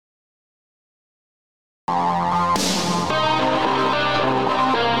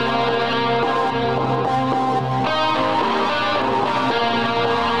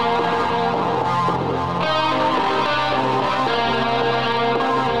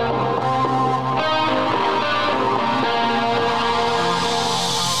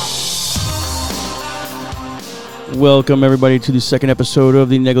Welcome, everybody, to the second episode of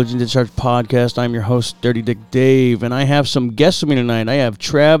the Negligent Discharge Podcast. I'm your host, Dirty Dick Dave, and I have some guests with me tonight. I have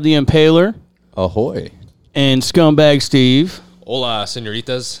Trav the Impaler. Ahoy. And Scumbag Steve. Hola,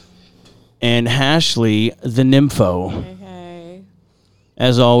 senoritas. And Hashley the Nympho. Hey.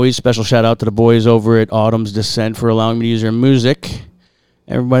 As always, special shout out to the boys over at Autumn's Descent for allowing me to use their music.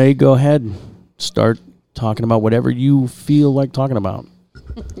 Everybody go ahead. Start talking about whatever you feel like talking about.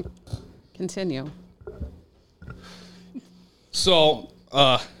 Continue. So,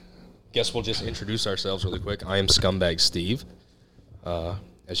 guess we'll just introduce ourselves really quick. I am Scumbag Steve.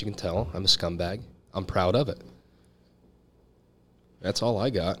 As you can tell, I'm a scumbag. I'm proud of it. That's all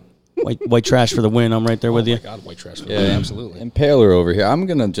I got. White trash for the win. I'm right there with you. Oh my God, white trash for the win, absolutely. Impaler over here. I'm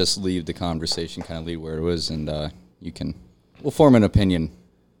going to just leave the conversation, kind of lead where it was, and we'll form an opinion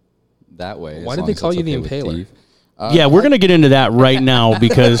that way. Why did they call you the Impaler? Yeah, we're going to get into that right now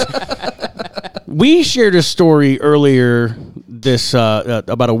because we shared a story earlier this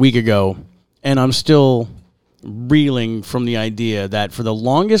about a week ago, and I'm still reeling from the idea that for the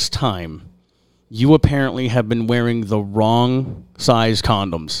longest time, you apparently have been wearing the wrong size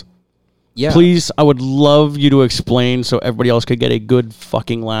condoms. Yeah. Please, I would love you to explain so everybody else could get a good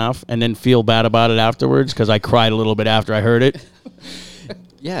fucking laugh and then feel bad about it afterwards, because I cried a little bit after I heard it.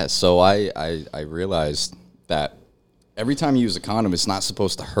 Yeah, so I realized that every time you use a condom, it's not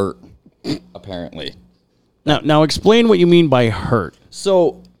supposed to hurt, apparently. Now explain what you mean by hurt.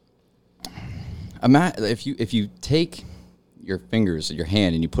 So, if you take your fingers, your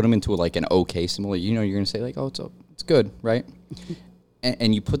hand, and you put them into like an OK simulator, you're going to say like, oh, it's good, right?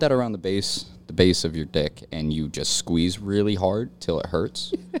 and you put that around the base of your dick, and you just squeeze really hard till it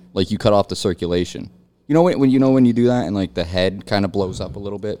hurts, like you cut off the circulation. You know when you do that, and like the head kind of blows up a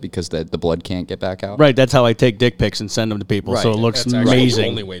little bit because the blood can't get back out. Right, that's how I take dick pics and send them to people, so it looks That's amazing. the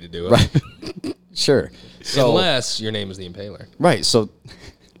only way to do it. Right. Sure. So, unless your name is the Impaler. Right. So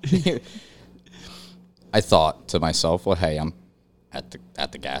I thought to myself, well, hey, I'm at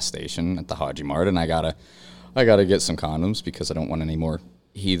the gas station at the Haji Mart, and I gotta get some condoms because I don't want any more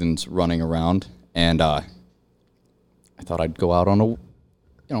heathens running around. And I thought I'd go out on a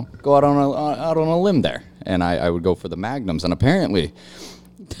limb there, and I would go for the magnums. And apparently,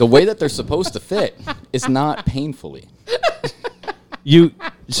 the way that they're supposed to fit is not painfully.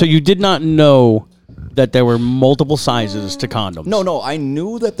 So you did not know that there were multiple sizes to condoms? No, I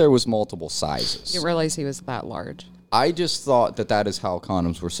knew that there was multiple sizes. You realize he was that large. I just thought that is how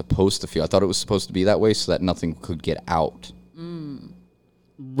condoms were supposed to feel. I thought it was supposed to be that way so that nothing could get out.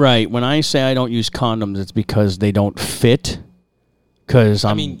 Right. When I say I don't use condoms, it's because they don't fit. Because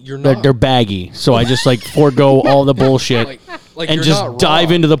you're not. They're baggy, so I just forego all the bullshit and just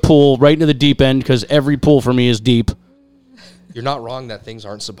dive into the pool, right into the deep end, because every pool for me is deep. You're not wrong that things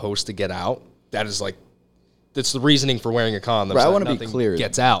aren't supposed to get out. That is that's the reasoning for wearing a condom. Right, so I want to be clear.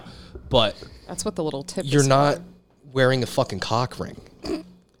 Gets out, but That's what the little tip is. you're not wearing a fucking cock ring.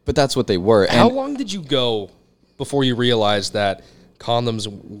 But that's what they were. How long did you go before you realized that condoms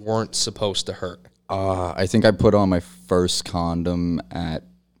weren't supposed to hurt? I think I put on my first condom at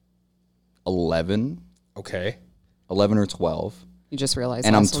 11. Okay. 11 or 12. You just realized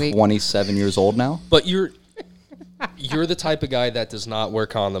And I'm last week. 27 years old now. But you're the type of guy that does not wear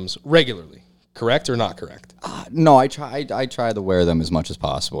condoms regularly, correct or not correct? No, I try to wear them as much as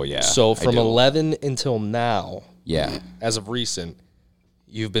possible, yeah. So I from do. 11 until now, Yeah. as of recent,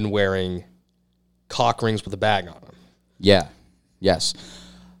 you've been wearing cock rings with a bag on them. Yeah. Yes.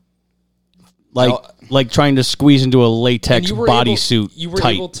 Like trying to squeeze into a latex You were bodysuit. You were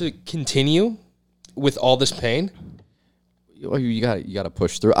tight. able to continue with all this pain? You got to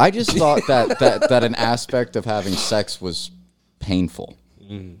push through. I just thought that an aspect of having sex was painful.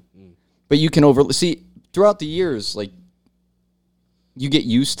 But you can see throughout the years, you get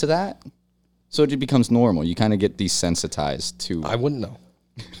used to that, so it just becomes normal. You kind of get desensitized to. I wouldn't know.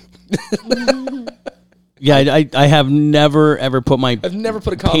 Yeah, I have never ever put my. I've never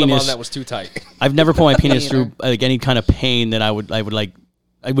put a condom penis, on that was too tight. I've never put my penis through any kind of pain that I would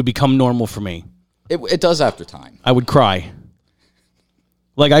would become normal for me. It does after time. I would cry.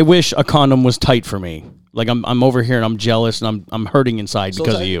 I wish a condom was tight for me. I'm over here and I'm jealous and I'm hurting inside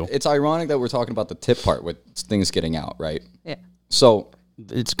because of you. It's ironic that we're talking about the tip part with things getting out, right? Yeah. So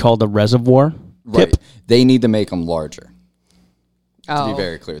It's called a reservoir. right, Tip. they need to make them larger. To Oh. be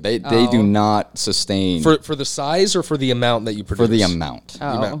very clear, they do not sustain For the size or for the amount that you produce? for the amount. The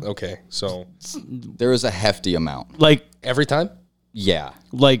amount. Okay, so There is a hefty amount. every time? Yeah.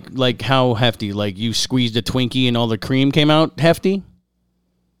 Like how hefty? You squeezed a Twinkie and all the cream came out hefty?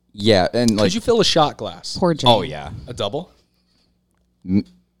 Yeah, and Could you fill a shot glass? Poor Jane. oh yeah, A double?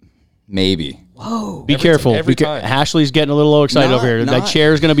 Maybe. Be careful. every time. Ashley's getting a little excited over here. That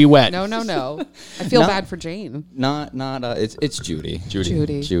chair's going to be wet. No. I feel bad for Jane. It's Judy.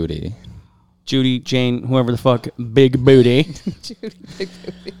 Judy. Judy, Jane, whoever the fuck, big booty. Judy, big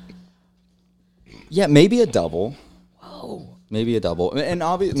booty. Yeah, maybe a double. Whoa. Maybe a double. And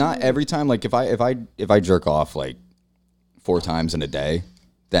obviously, not every time. Like if I jerk off like 4 times in a day,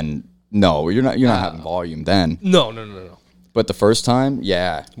 then no, you're not having volume then. No. But the first time,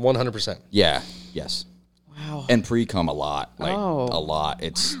 yeah. 100%. Yeah. Yes. Wow. And pre-cum a lot. Like a lot.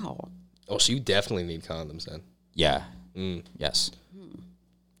 It's Wow. Oh, so you definitely need condoms then. yeah. Yes.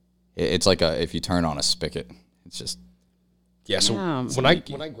 It's like if you turn on a spigot. It's just Yeah, so Damn. when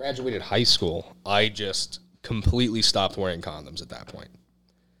I graduated high school, I just completely stopped wearing condoms at that point.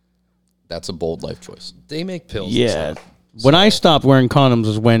 that's a bold life choice. They make pills. Yeah. And stuff. When I stopped wearing condoms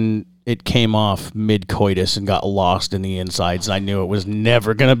was when it came off mid-coitus and got lost in the insides. I knew it was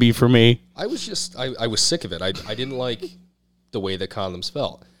never going to be for me. I was just, I was sick of it. I didn't like the way that condoms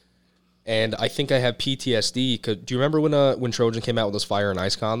felt. And I think I have PTSD. Do you remember when Trojan came out with those fire and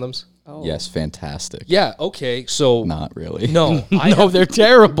ice condoms? Oh. Yes, fantastic. Yeah, okay. So Not really. no, No, they're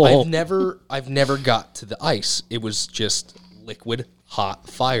terrible. I've never got to the ice. It was just liquid hot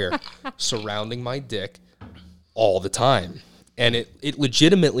fire surrounding my dick all the time. And it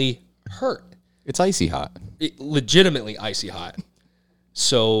legitimately hurt. It's icy hot. It legitimately icy hot.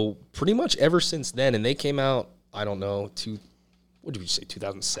 So pretty much ever since then, and they came out, I don't know, what did you say,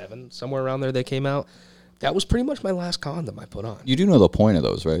 2007? Somewhere around there they came out. That was pretty much my last condom I put on. You do know the point of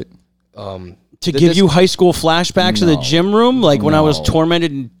those, right? To give you high school flashbacks to the gym room, like when I was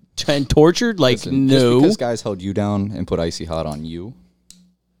tormented and tortured, like Listen, no. Just because guys held you down and put icy hot on you,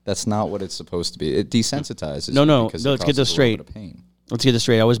 that's not what it's supposed to be. It desensitizes. No, you no. because No, it let's get this causes a little straight. bit of pain. Let's get this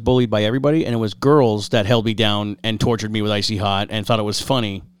straight. I was bullied by everybody, and it was girls that held me down and tortured me with icy hot and thought it was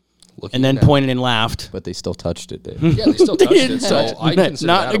funny, and then pointed and laughed. But they still touched it, Dave. Yeah, they still touched it. So I consider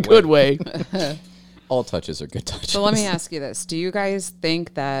Not that in a good win. way. All touches are good touches. So let me ask you this. Do you guys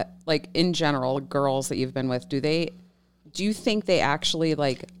think that, like, in general, girls that you've been with, do you think they actually,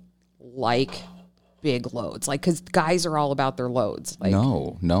 like big loads? Like, because guys are all about their loads. Like,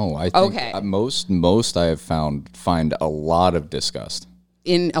 No. I think Okay. most I have find a lot of disgust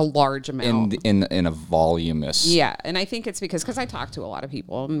in a large amount. in a voluminous. Yeah, and I think it's because I talk to a lot of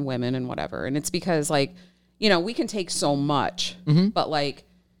people and women and whatever, and it's because, like, we can take so much, but, like,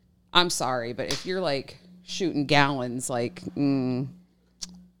 I'm sorry, but if you're, like, shooting gallons, like,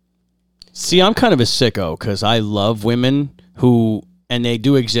 See, I'm kind of a sicko because I love women who, and they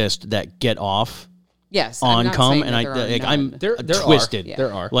do exist, that get off yes, I'm on not cum, saying and that there are I'm none. There twisted. Are. Yeah.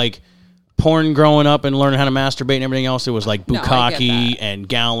 There are. Like porn growing up and learning how to masturbate and everything else. It was like No, I get bukkake that. and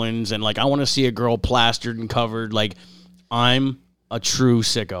gallons, and like I want to see a girl plastered and covered. Like I'm a true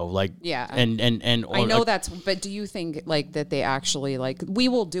sicko. Like Yeah. and I know but do you think, like, that they actually, like, we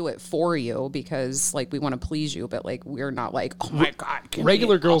will do it for you because, like, we want to please you, but, like, we're not like, oh my God. can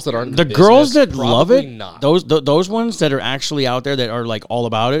Regular we- girls that aren't in the business, girls that love probably it, not. those ones that are actually out there that are like all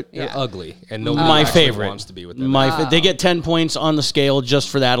about it. They're Yeah. ugly, and nobody My actually favorite. wants to be with them. They get 10 points on the scale just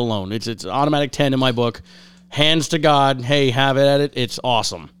for that alone. It's an automatic 10 in my book. Hands to God. Hey, have it at it. It's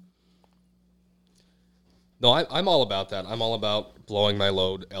awesome. No, I'm all about that. I'm all about blowing my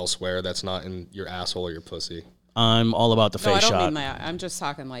load elsewhere that's not in your asshole or your pussy. I'm all about the No, I face don't shot. mean that. I'm just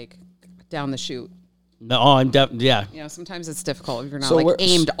talking, like, down the chute. No, I'm yeah. Sometimes it's difficult if you're not, So like, where-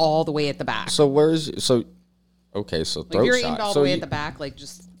 aimed all the way at the back. So okay, so Like, throat if you're shot. aimed all So the way you- at the back, like,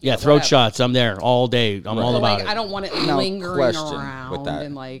 just Yeah, throat whatever. shots. I'm there all day. I'm all But, about like, it. I don't want it Now, lingering question around with that.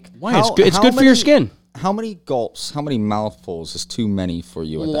 and, like, Why? It's good for your skin. How many gulps? How many mouthfuls is too many for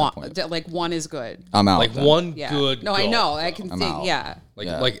you at that point? like, one is good. I'm out. Like then. one Yeah. good. No, I gulp, know. I though. can I'm think. out. Yeah. Like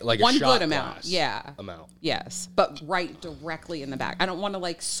Yeah. like a One shot good amount. glass Yeah. amount. Yes, but right directly in the back. I don't want to,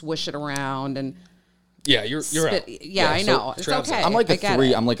 like, swish it around and Yeah, you're out. Yeah, I so know. It's Trav's okay. out. I'm like a I get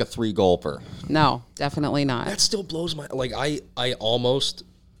three. it. I'm like a 3 gulper. No, definitely not. That still blows my like. I almost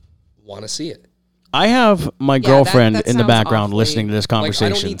want to see it. I have my that- girlfriend that in the sounds background awfully- listening to this Like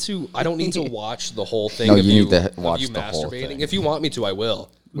conversation. I don't need to watch the whole thing. No, of you need to of watch you the whole masturbating. thing. If you want me to, I will.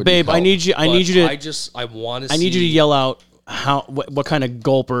 Babe, I need you. I need you to. I want to. I need you to yell out what kind of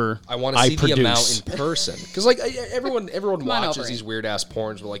gulper I want to see produce. the amount in person because like everyone on watches over these it. weird ass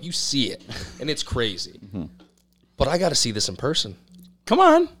porns, but like you see it and it's crazy. Mm-hmm. But I got to see this in person. Come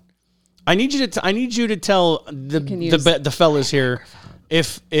on. I need you to. I need you to tell the fellas here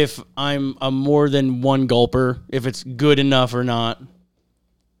if I'm a more than one gulper, if it's good enough or not.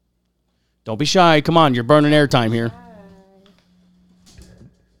 Don't be shy. Come on, you're burning airtime here.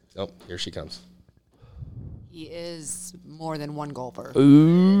 Oh, here she comes. He is more than one gulper. A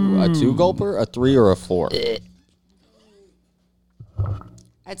 2 gulper, a 3, or a 4?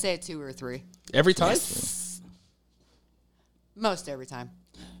 I'd say a 2 or a 3. Every time? Most every time.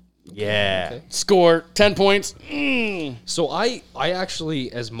 Yeah. Okay. Score 10 points. So I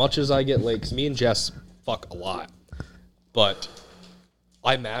actually, as much as I get laid, because me and Jess fuck a lot, but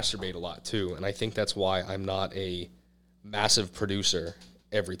I masturbate a lot too, and I think that's why I'm not a massive producer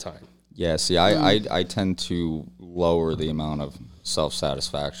every time. Yeah, see, I tend to lower the amount of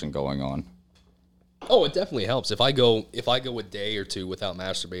self-satisfaction going on. Oh, it definitely helps. If I go a day or two without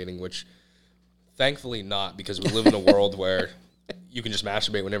masturbating, which thankfully not, because we live in a world where you can just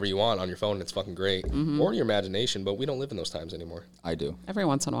masturbate whenever you want on your phone and it's fucking great. Or in your imagination, but we don't live in those times anymore. I do. Every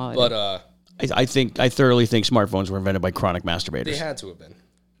once in a while. But I thoroughly think smartphones were invented by chronic masturbators. they had to have been.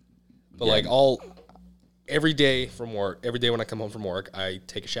 But every day when I come home from work, I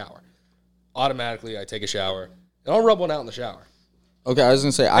take a shower. Automatically, I take a shower, and I'll rub one out in the shower. Okay, I was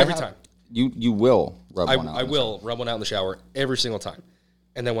going to say... Every time. You will rub one out. I will rub one out in the shower every single time.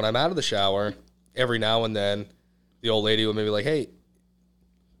 And then when I'm out of the shower, every now and then, the old lady will maybe like, hey,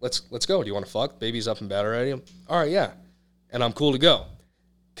 let's go. Do you want to fuck? Baby's up in bed already. All right, yeah. And I'm cool to go.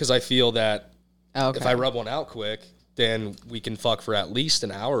 Because I feel that if I rub one out quick, then we can fuck for at least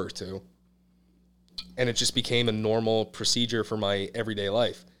an hour or two. And it just became a normal procedure for my everyday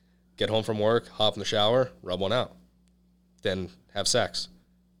life. Get home from work, hop in the shower, rub one out. Then have sex.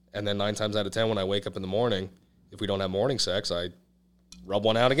 And then 9 times out of 10, when I wake up in the morning, if we don't have morning sex, I rub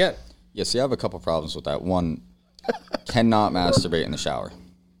one out again. Yeah, see, I have a couple problems with that. One, cannot masturbate in the shower.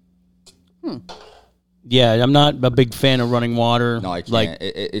 Yeah, I'm not a big fan of running water. No, I can't. Like,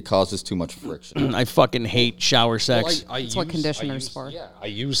 It causes too much friction. I fucking hate shower sex. That's what conditioner's for. Yeah, I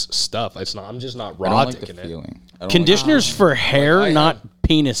use stuff. I'm just not I raw don't like the dicking it. feeling. I don't Conditioners for hair, I not have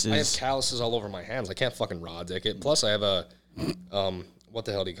penises. calluses all over my hands. I can't fucking raw dick it. Plus, I have a, what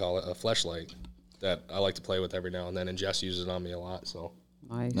the hell do you call it? A fleshlight that I like to play with every now and then, and Jess uses it on me a lot. So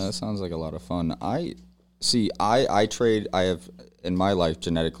Nice. No, that sounds like a lot of fun. I have, in my life,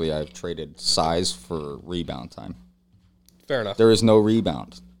 genetically, I've traded size for rebound time. fair enough. There is no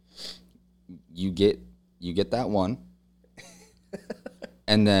rebound. You get that one,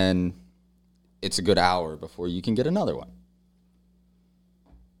 and then it's a good hour before you can get another one.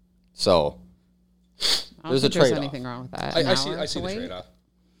 So I don't there's a think there's trade-off. anything wrong with that. I see the trade-off.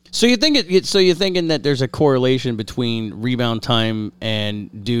 So you think so you're thinking that there's a correlation between rebound time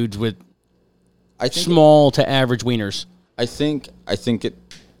and dudes with I think small to average wieners? I think it.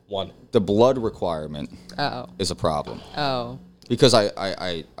 One. The blood requirement Oh. is a problem Oh. because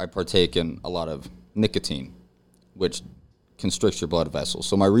I partake in a lot of nicotine, which constricts your blood vessels.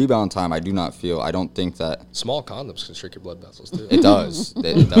 So my rebound time, I don't think that Small condoms constrict your blood vessels, too. it does.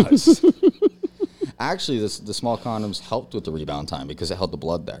 It does. Actually, the small condoms helped with the rebound time because it held the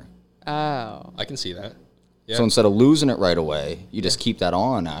blood there. Oh. I can see that. Yeah. So instead of losing it right away, you just keep that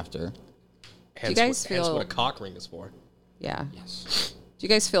on after. Hence, guys hence feel- what a cock ring is for. Yeah. Yes. Do you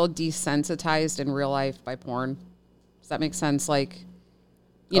guys feel desensitized in real life by porn? Does that make sense? Like,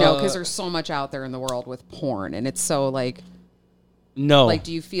 because there's so much out there in the world with porn, and it's so No. like,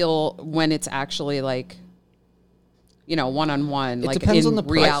 do you feel when it's actually like, one-on-one, like depends in on the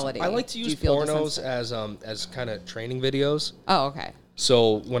price. reality? I like to Do you use feel pornos desensitized? as kind of training videos. Oh, okay.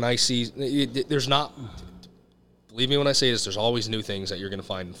 So when I see, there's not, believe me when I say this, there's always new things that you're going to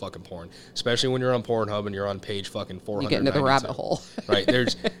find in fucking porn, especially when you're on Pornhub and you're on page fucking 400. You get into the rabbit hole. Right.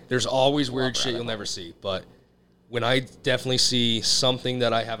 There's always weird shit you'll never see. But when I definitely see something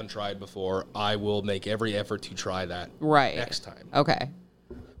that I haven't tried before, I will make every effort to try that Right. next time. Okay.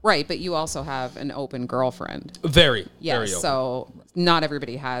 Right, but you also have an open girlfriend. Very, Yes, very open. so not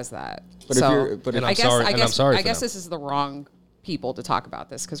everybody has that. But if so you're- but if- And I'm sorry- and I'm sorry I for guess them. this is the wrong people to talk about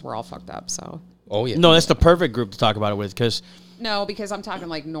this because we're all fucked up. So Oh, yeah. No, that's the perfect group to talk about it with, because no, because I'm talking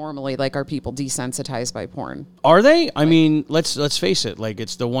like normally, like are people desensitized by porn? are they? I mean, let's face it. Like,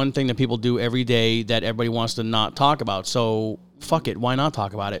 it's the one thing that people do every day that everybody wants to not talk about. So fuck it, why not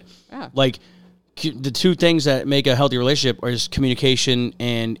talk about it? Yeah. Like, the two things that make a healthy relationship is communication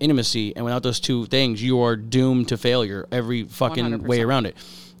and intimacy, and without those two things, you are doomed to failure every fucking 100%. way around it.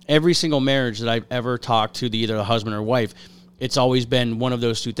 Every single marriage that I've ever talked to, either the husband or wife, it's always been one of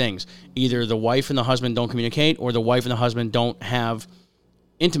those two things. Either the wife and the husband don't communicate, or the wife and the husband don't have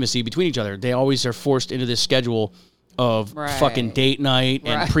intimacy between each other. They always are forced into this schedule of Right. fucking date night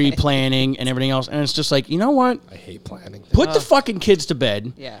and Right. pre-planning and everything else. And it's just like, you know what? I hate planning. Put the fucking kids to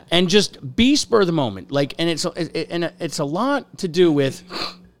bed, Yeah. and just be spur of the moment. Like, and it's a lot to do with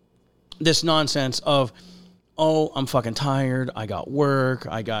this nonsense of, oh, I'm fucking tired. I got work.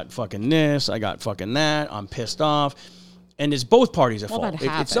 I got fucking this. I got fucking that. I'm pissed off. And it's both parties at fault. that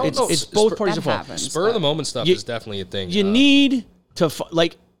happens. It's both parties at fault. happens. Spur of the moment stuff is definitely a thing. You need to,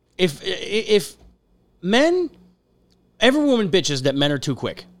 like, if men, every woman bitches that men are too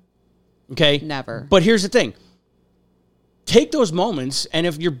quick. Okay? Never. But here's the thing. Take those moments, and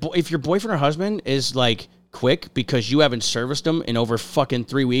if your boyfriend or husband is, like, quick because you haven't serviced them in over fucking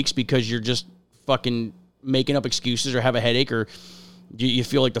 3 weeks because you're just fucking making up excuses or have a headache or you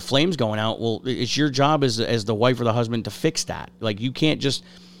feel like the flame's going out, well, it's your job as the wife or the husband to fix that. Like, you can't just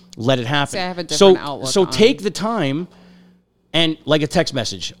let it happen. See, I have a different outlook So on take the time and, like a text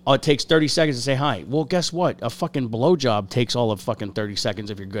message, it takes 30 seconds to say hi. Well, guess what? A fucking blowjob takes all of fucking 30 seconds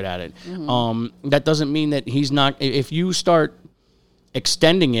if you're good at it. That doesn't mean that he's not... If you start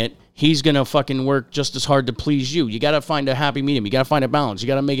extending it, he's going to fucking work just as hard to please you. You got to find a happy medium. You got to find a balance. You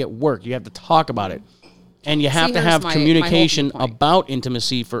got to make it work. You have to talk about it. And you have to have communication about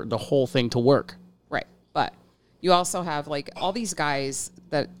intimacy for the whole thing to work. Right. But you also have, like, all these guys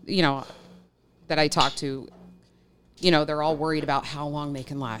that, you know, that I talk to, you know, they're all worried about how long they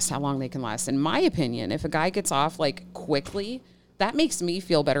can last. In my opinion, if a guy gets off, like, quickly, that makes me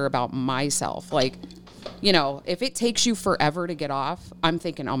feel better about myself. Like, you know, if it takes you forever to get off, I'm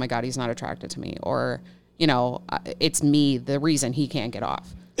thinking, oh, my God, he's not attracted to me. Or, you know, it's me, the reason he can't get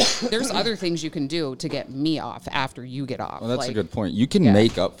off. There's other things you can do to get me off after you get off. Well, that's a good point. You can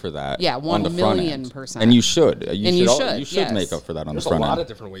make up for that. Yeah, on the front end. 1,000,000%. And you should. You should yes. make up for that on There's the front a lot end. of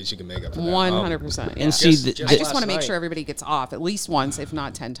different ways you can make up for that. 100%. And see, I just want to make sure everybody gets off at least once, if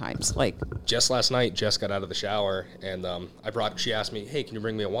not 10 times. Like, just last night, Jess got out of the shower, and she asked me, hey, can you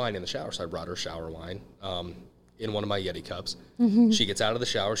bring me a wine in the shower? So I brought her shower wine in one of my Yeti cups. She gets out of the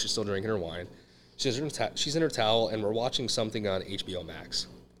shower. She's still drinking her wine. She's in her towel, and we're watching something on HBO Max.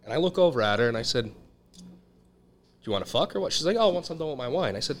 And I look over at her, and I said, do you want to fuck or what? She's like, oh, once I'm done with my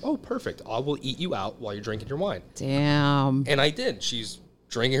wine. I said, oh, perfect. I will eat you out while you're drinking your wine. damn. And I did. She's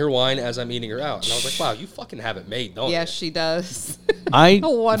drinking her wine as I'm eating her out. And I was like, wow, you fucking have it made, don't Yes, you? she does. I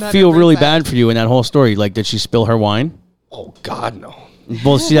 100%. feel really bad for you in that whole story. Like, did she spill her wine? Oh, God, no.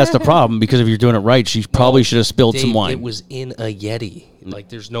 Well, see, that's the problem, because if you're doing it right, she probably should have spilled some Dave, wine. It was in a Yeti. Like,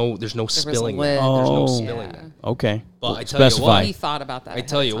 there's no spilling. lid. There's no Oh. spilling. Yeah. Okay. But Well, I tell you specify. He thought about that. I ahead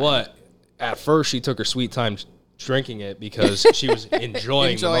tell of you time. what, at first she took her sweet time drinking it because she was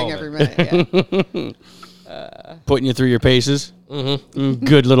enjoying the moment. every minute. Yeah. Putting you through your paces. Mm-hmm.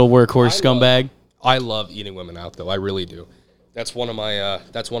 Good little workhorse scumbag. I love eating women out, though. I really do. That's one of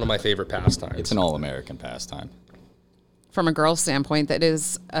my favorite pastimes. It's an all-American pastime. From a girl's standpoint, that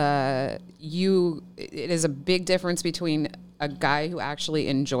is, it is a big difference between a guy who actually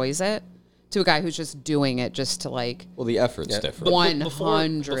enjoys it to a guy who's just doing it just to, like, Well, the effort's different. But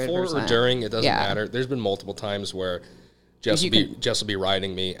 100%. Before or during, it doesn't Yeah. matter. There's been multiple times where Jess will be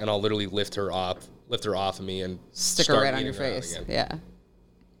riding me, and I'll literally lift her off of me and Stick her start right on eating your her out face. again. Yeah.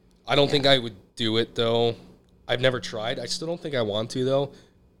 I don't think I would do it, though. I've never tried. I still don't think I want to, though,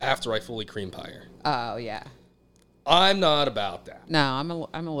 after I fully cream pie her. Oh, yeah. I'm not about that. No,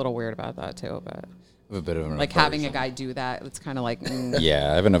 I'm a little weird about that, too. But, I have a bit of an like, aversion. having a guy do that, it's kind of like,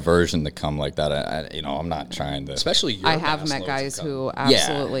 Yeah, I have an aversion to come like that. I'm not trying to. Especially your I have ass met loads guys of cum. who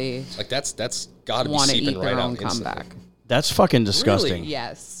absolutely Like, that's got to be want to seeping eat right their out own instantly. comeback. That's fucking disgusting.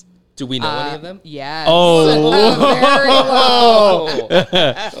 Yes. Do we know any of them? Yes. Oh. Very low.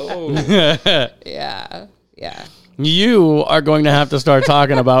 Yeah. Yeah. You are going to have to start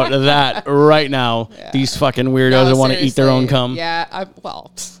talking about that right now. These fucking weirdos that want to eat their own seriously. cum. Yeah.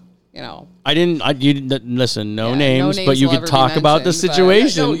 You know. You didn't listen, no Yeah, names, no but names you will could ever be talk about the mentioned, but-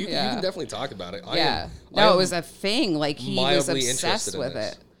 situation. No, you Yeah. can definitely talk about it. I Yeah. am No, it was a thing. Like, he was mildly obsessed interested in with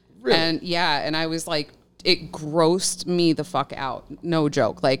this. it. Really? And I was like, it grossed me the fuck out. No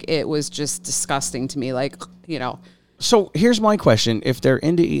joke. Like, it was just disgusting to me. Like, you know. So here's my question. If they're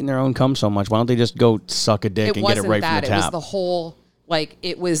into eating their own cum so much, why don't they just go suck a dick It and get it wasn't right that. from the It was tap? the whole, like,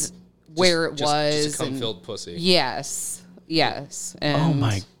 it was where it was. Just a and- cum-filled pussy. Yes. Yes. And Oh,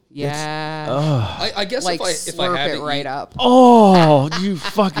 my. Yeah. I guess Like, if I slurp had it to right eat, up. Oh, you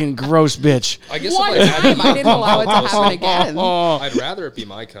fucking gross bitch. I guess One if I had time. I didn't allow it to happen again. I'd rather it be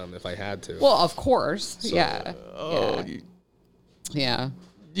my cum if I had to. Well, of course. Yeah. Oh, Yeah.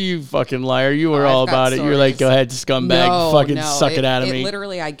 you fucking liar. You were I've all got about it. You're like, go ahead, scumbag. Fucking suck it out of me.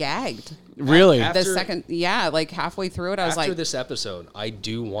 Literally, I gagged. Really? After- The second, like halfway through it, I was After like, this episode, I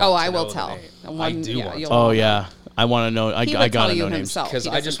do want "Oh, to I know will the tell." name. And I do want to. you'll Oh, know. yeah. I want to know. I He would gotta tell you know names. himself. Because He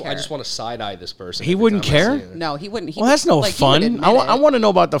I doesn't just care. want to side eye this person. He every wouldn't time I care? see it. No, he wouldn't. Well, that's no like, he would fun. admit I it. want to know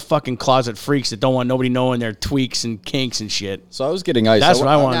about the fucking closet freaks that don't want nobody knowing their tweaks and kinks and shit. So I was getting ice. That's what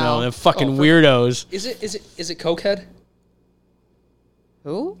I want to No. know. Them fucking Oh, for- weirdos. Is it Cokehead?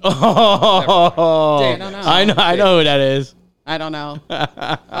 Who? Oh, Dang. I don't know. I know who that is. I don't know.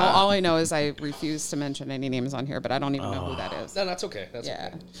 all I know is I refuse to mention any names on here, but I don't even know who that is. No, that's okay. That's Yeah.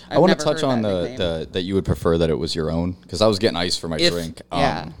 okay. I want to I've never touch heard on that nickname. the that you would prefer that it was your own, because I was getting ice for my If- drink.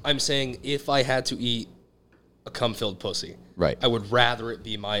 Yeah. I'm saying if I had to eat a cum-filled pussy, Right. I would rather it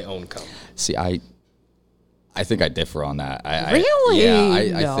be my own cum. See, I think I differ on that. Really?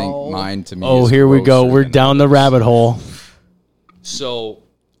 Yeah, I No. think mine to me. Oh, is here we go. grosser We're than down the others. rabbit hole. So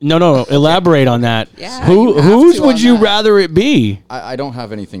No. Elaborate on that. Yeah, you have Whose to would on you that. rather it be? I don't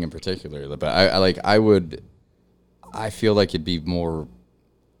have anything in particular, but I feel like it'd be more.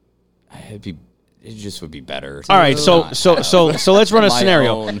 It just would be better. All right, so let's run a My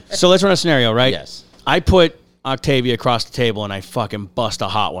scenario. own. So let's run a scenario, right? Yes. I put Octavia across the table and I fucking bust a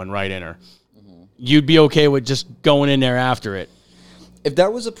hot one right in her. You'd be okay with just going in there after it? If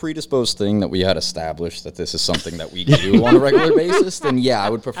that was a predisposed thing that we had established that this is something that we do on a regular basis, then yeah, I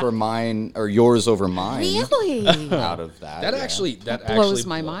would prefer mine or yours over mine. Really? Out of that, that yeah. actually blows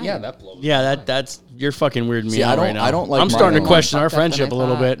my mind. Yeah, that blows. Yeah, that's you're fucking weirding me See, out I don't- right now. I don't like I'm my starting to own. question our Fucked up than friendship I a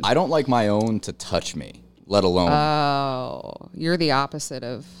little thought. bit. I don't like my own to touch me, let alone. Oh, you're the opposite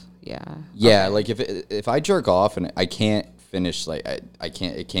of yeah, like if I jerk off and I can't finish, like I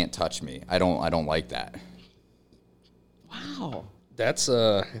can't, it can't touch me. I don't like that. Wow. That's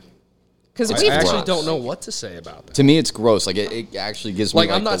Because I we've actually gross. don't know what to say about that. To me, it's gross. Like it actually gives me Like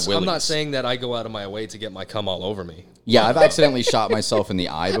I'm the not willies. saying that I go out of my way to get my cum all over me. Yeah, I've accidentally shot myself in the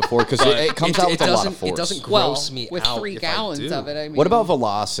eye before because it comes out with a lot of force. It doesn't well, gross me with out 3 if gallons I do. of it. I mean, What about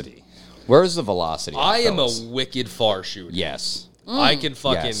velocity? Where is the velocity? I am a fellas? wicked far shooter. Yes. I can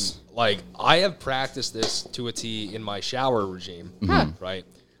fucking Yes. like I have practiced this to a T in my shower regime, right?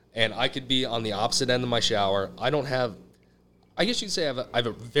 And I could be on the opposite end of my shower. I guess you'd say I have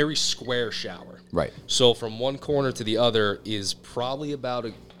a very square shower. Right. So from one corner to the other is probably about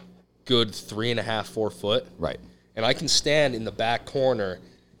a good 3.5, 4 foot. Right. And I can stand in the back corner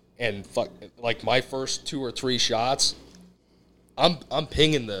and like my first 2 or 3 shots, I'm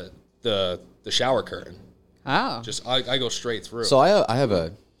pinging the shower curtain. Oh. Just I go straight through. So I have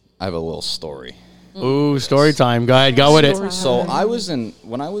a little story. Ooh, story time. Go ahead, go with it. So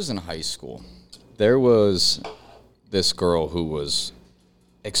when I was in high school, there was this girl who was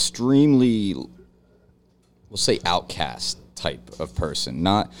extremely, we'll say, outcast type of person.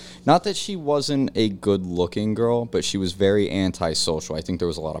 Not that she wasn't a good looking girl, but she was very antisocial. I think there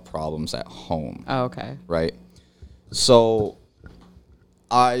was a lot of problems at home. Oh, okay. Right? So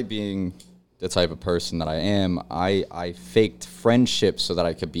I, being the type of person that I am, I faked friendship so that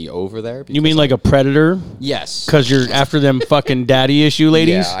I could be over there. You mean like a predator? Yes. Because you're after them fucking daddy issue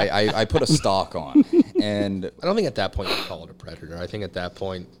ladies? Yeah, I put a stalk on. And I don't think at that point you call it a predator. I think at that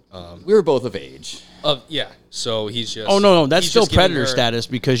point, we were both of age. So he's just. Oh no, that's he's still just giving predator her- status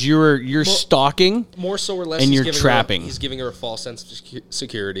because you're stalking. More so or less, And he's you're giving trapping. He's giving her a false sense of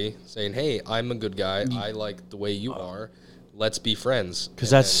security, saying, "Hey, I'm a good guy. I like the way you are. Let's be friends."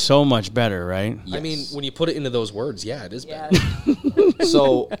 Because that's so much better, right? I mean, when you put it into those words, yeah, it is Yeah. better.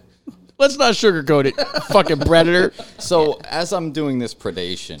 So Let's not sugarcoat it, fucking predator. as I'm doing this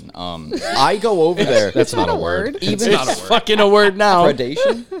predation, I go over there. That's not a word. word. Even It's not a It's word. fucking a word now.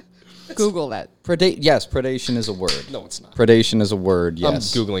 predation? Google that. Yes, predation is a word. No, it's not. Predation is a word, I'm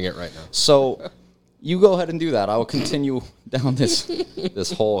yes. googling it right now. So you go ahead and do that. I will continue down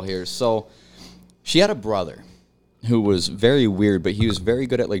this hole here. So she had a brother who was very weird, but he was very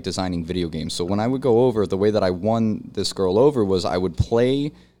good at like designing video games. So when I would go over, the way that I won this girl over was I would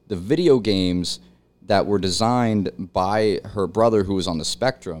play the video games that were designed by her brother who was on the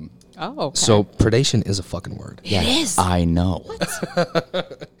spectrum. Oh, okay. So predation is a fucking word. it is. I know.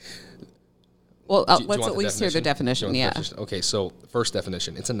 Well, Do you let's want at least hear the definition. Do you Yeah. want the definition? Okay, so first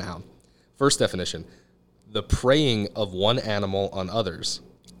definition, it's a noun. First definition, the preying of one animal on others.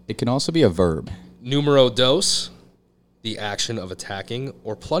 It can also be a verb. Numero dos, the action of attacking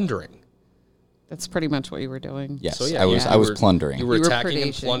or plundering. That's pretty much what you were doing. Yes, So yeah, I was you I was were- plundering. You were You were attacking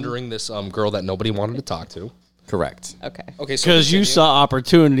and predation. plundering this girl that nobody wanted to talk to. Correct. Okay. Okay, so Because you continue. saw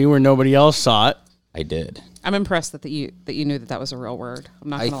opportunity where nobody else saw it. I did. I'm impressed that you knew that was a real word. I'm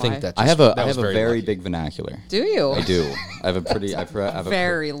not I gonna think lie. that I just- have a that was very lucky. big vernacular. Do you? I do. I have a pretty. I have a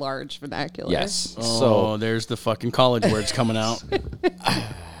Very large vernacular. yes. So So there's the fucking college words coming out.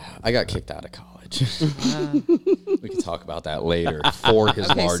 I got kicked out of college. large. We can talk about that later. For his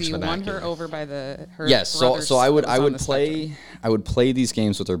Okay, so large you won vernacular. her over by her Yes, so I would play. play these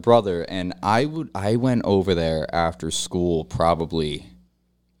games with her brother, and I went over there after school probably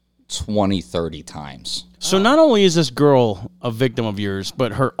 20, 30 times. So not only is this girl a victim of yours,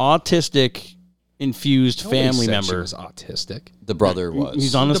 but her autistic infused Nobody family said member. She was autistic. The brother was.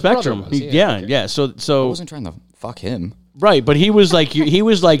 He's on the The brother spectrum. was, Yeah, okay. yeah. I So wasn't trying to fuck him. right, but he was like your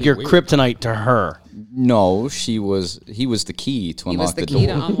kryptonite to her. No, he was the key to He was unlock the the key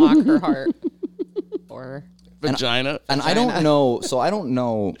door. to unlock her heart. Or Vagina. And I don't know.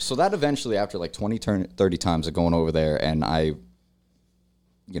 So that eventually, after like 20, 30 times of going over there, and I,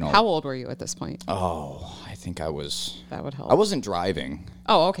 how old were you at this point? I think I was. That would help. I wasn't driving.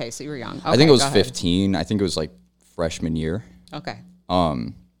 Oh, okay. So you were young. Okay, I think it was go ahead. 15. I think it was like freshman year. Okay.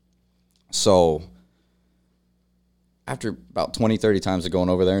 So after about 20, 30 times of going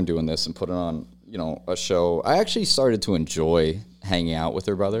over there and doing this and putting on, a show, I actually started to enjoy hanging out with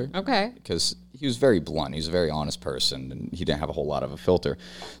her brother. Okay. Because he was very blunt. He was a very honest person, and he didn't have a whole lot of a filter.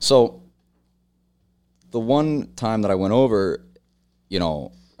 So the one time that I went over,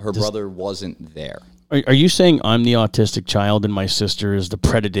 her brother wasn't there. Are you saying I'm the autistic child and my sister is the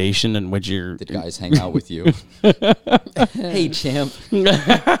predation in which you're... Did guys hang out with you? Hey, champ.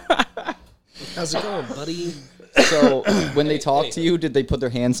 How's it going, buddy? So when they talked to you, did they put their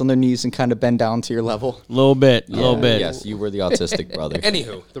hands on their knees and kind of bend down to your level? A little bit. Yes, you were the autistic brother.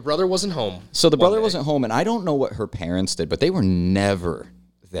 Anywho, the brother wasn't home. So the brother day. wasn't home, and I don't know what her parents did, but they were never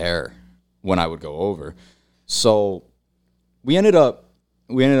there when I would go over. So we ended up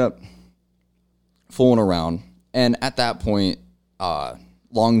fooling around, and at that point,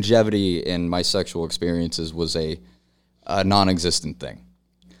 longevity in my sexual experiences was a non-existent thing.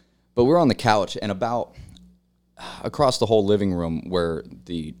 But we're on the couch, and about across the whole living room where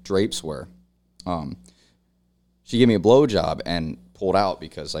the drapes were, she gave me a blowjob and pulled out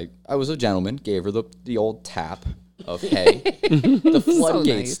because I was a gentleman, gave her the old tap of, hey,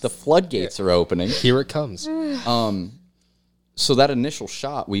 the floodgates are opening. Here it comes. So that initial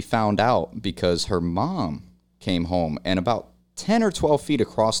shot, we found out because her mom came home, and about 10 or 12 feet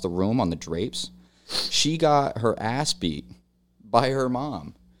across the room on the drapes, she got her ass beat by her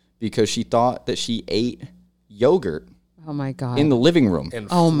mom because she thought that she ate yogurt Oh my God. in the living room And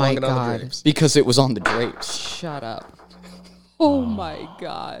Oh my flung it on the God. drapes. because it was on the drapes. Shut up. Oh my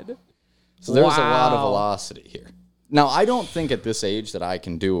God. So there's a lot of Wow. velocity here. Now, I don't think at this age that I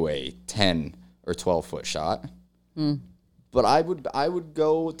can do a 10 or 12-foot shot, but I would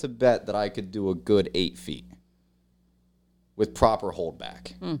go to bet that I could do a good 8 feet with proper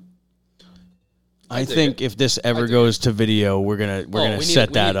holdback. I think if this ever goes to video, we're gonna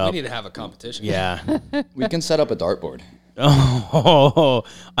set that up. We need to have a competition. Yeah. We can set up a dartboard. Oh,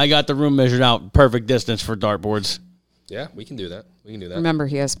 I got the room measured out. Perfect distance for dartboards. Yeah, we can do that. Remember,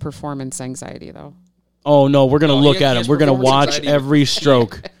 he has performance anxiety, though. Oh no, we're gonna look he at has him. We're gonna performance watch anxiety. every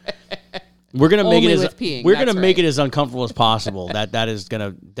stroke. We're gonna make Only it as with peeing, we're gonna that's make right. it as uncomfortable as possible. That is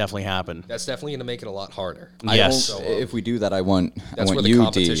gonna definitely happen. That's definitely going to make it a lot harder. Yes. So, If we do that, I want that's where the you,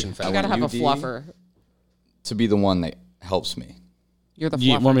 competition D, fell. I You got to want have a you, D, fluffer. to be the one that helps me. You're the fluffer.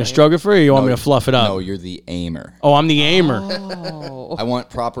 You want me to babe. stroke it for you, or you want me to fluff it up? No, you're the aimer. Oh, I'm the aimer. Oh. I want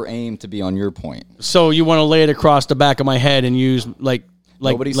proper aim to be on your point. So you want to lay it across the back of my head and use like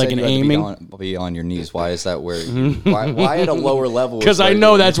Nobody like said an you had aiming? to be on your knees. Why is that where? Why at a lower level? is Because I where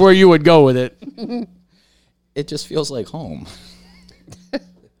know that's where you would go with it. it just feels like home.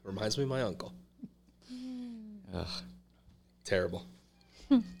 Reminds me of my uncle. Terrible.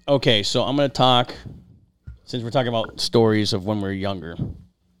 Okay, so I'm going to talk, since we're talking about stories of when we were younger,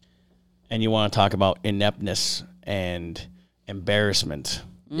 and you want to talk about ineptness and embarrassment,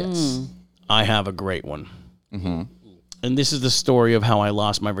 Yes. I have a great one. And this is the story of how I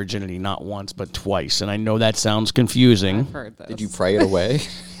lost my virginity not once, but twice. And I know that sounds confusing. I've heard this. Did you pray it away?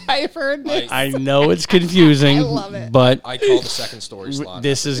 I've heard this. I know it's confusing. I love it. But I call the second story slot.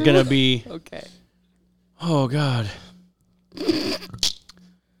 this is going to be, Okay. oh, God.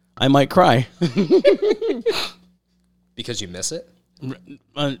 I might cry. Because you miss it?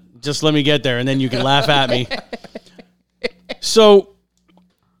 Just let me get there, and then you can laugh at me. So,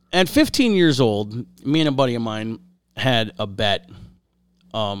 at 15 years old, me and a buddy of mine had a bet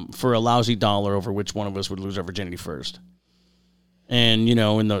for a lousy $1 over which one of us would lose our virginity first. And, you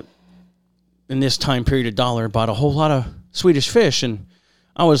know, in this time period, $1 bought a whole lot of Swedish fish, and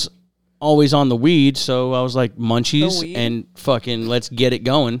I was always on the weed, so I was like, munchies and fucking let's get it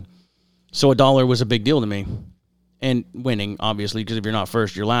going. So $1 was a big deal to me. And winning, obviously, because if you're not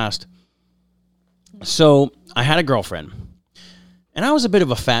first, you're last. So I had a girlfriend. And I was a bit of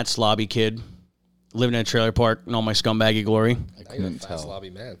a fat, slobby kid. living in a trailer park in all my scumbaggy glory. Now you're a couldn't fast tell. lobby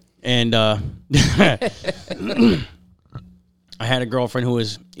man. And I had a girlfriend who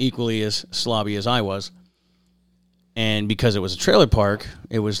was equally as slobby as I was. And because it was a trailer park,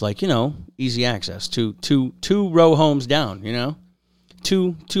 it was like, easy access. Two row homes down,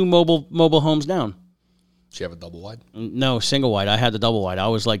 two mobile homes down. Did you have a double wide? No, single wide. I had the double wide. I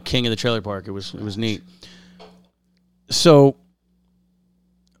was like king of the trailer park. It was neat. So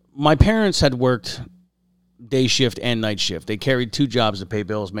my parents had worked day shift and night shift. They carried 2 jobs to pay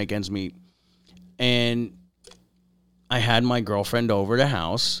bills, make ends meet. And I had my girlfriend over to the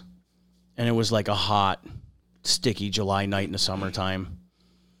house, and it was like a hot, sticky July night in the summertime.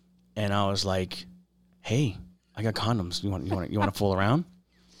 And I was like, "Hey, I got condoms. You want to fool around?"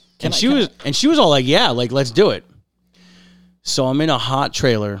 And she was all like, "Yeah, like let's do it." So I'm in a hot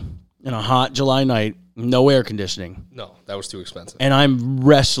trailer in a hot July night, no air conditioning. No, that was too expensive. And I'm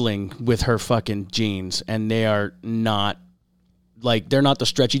wrestling with her fucking jeans, and they are not they're not the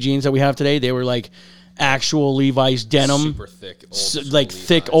stretchy jeans that we have today. They were like actual Levi's denim, Super thick,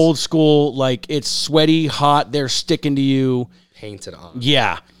 thick old school. Like it's sweaty, hot. They're sticking to you. painted on.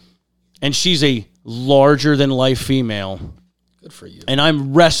 Yeah, and she's a larger than life female. Good for you. And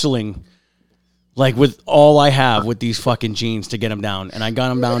I'm wrestling with all I have with these fucking jeans to get them down. And I got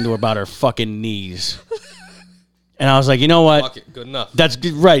them down to about her fucking knees. And I was like, you know what? Fuck it, good enough. That's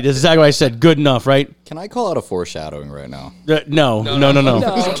good, right. That's exactly what I said. Good enough, right? Can I call out a foreshadowing right now? No.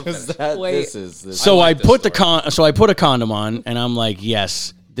 This is So I like this put story. I put a condom on, and I'm like,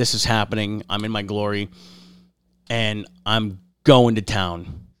 yes, this is happening. I'm in my glory, and I'm going to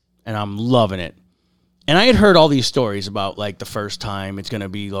town, and I'm loving it. And I had heard all these stories about the first time it's gonna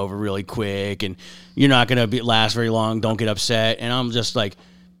be over really quick, and you're not gonna last very long. Don't get upset. And I'm just like,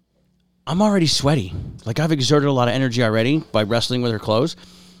 I'm already sweaty. I've exerted a lot of energy already by wrestling with her clothes.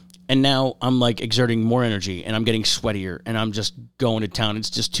 And now I'm exerting more energy, and I'm getting sweatier, and I'm just going to town.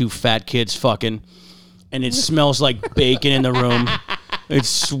 It's just 2 fat kids fucking, and it smells like bacon in the room. It's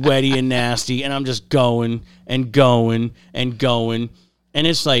sweaty and nasty, and I'm just going and going and going. And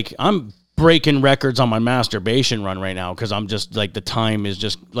it's I'm breaking records on my masturbation run right now because I'm just the time is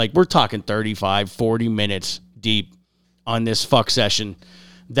just we're talking 35, 40 minutes deep on this fuck session.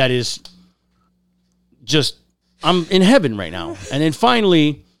 That is just, I'm in heaven right now. And then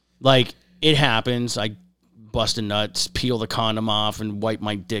finally, it happens. I bust a nuts, peel the condom off, and wipe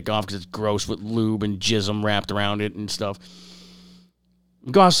my dick off because it's gross with lube and jism wrapped around it and stuff.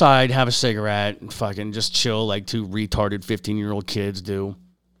 Go outside, have a cigarette, and fucking just chill like 2 retarded 15-year-old kids do.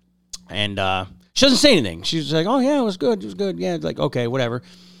 And she doesn't say anything. She's like, "Oh, yeah, it was good. It was good." Yeah, okay, whatever.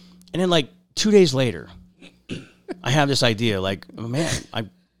 And then 2 days later, I have this idea, oh, man, I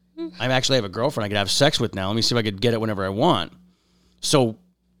actually have a girlfriend I could have sex with now. Let me see if I could get it whenever I want. So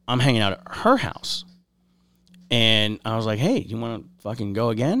I'm hanging out at her house. And I was like, "Hey, you want to fucking go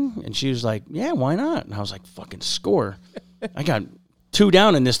again?" And she was like, "Yeah, why not?" And I was like, "Fucking score. I got 2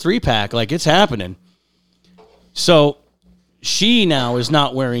 down in this 3-pack. It's happening." So she now is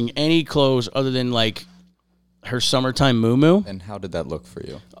not wearing any clothes other than her summertime muumuu. And how did that look for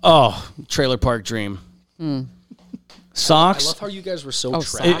you? Oh, trailer park dream. Socks. I love how you guys were so Oh,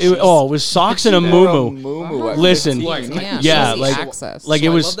 trashy. It was socks and a muumuu. Listen, yeah, access. it I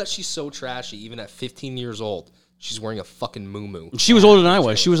was. love that she's so trashy. Even at 15 years old, she's wearing a fucking muumuu. She was older than I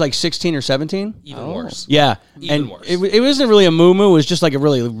was. She was 16 or 17. Even worse. Yeah, Even and worse. it wasn't really a muumuu. It was just a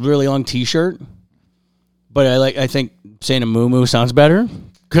really really long T-shirt. But I think saying a muumuu sounds better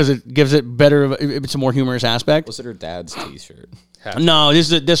because it gives it better. It's a more humorous aspect. Was it her dad's T-shirt? No,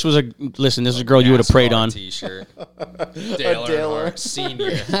 this was a girl you would have preyed on. T-shirt. Dale Earnhardt,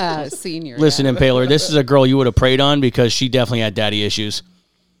 senior. Senior. Listen, Impaler, this is a girl you would have preyed on because she definitely had daddy issues.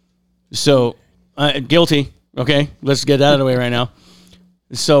 So, guilty. Okay, let's get that out of the way right now.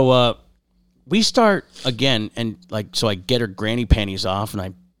 So, we start again, and so I get her granny panties off, and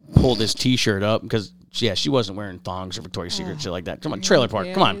I pull this T-shirt up because she wasn't wearing thongs or Victoria's Secret shit like that. Come on, trailer park,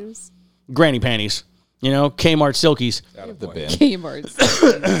 come on, granny panties. Kmart silkies. The bin.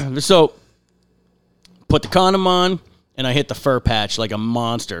 Kmart. So, put the condom on, and I hit the fur patch like a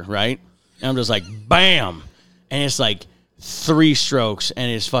monster, right? And I'm just like, bam! And it's 3 strokes,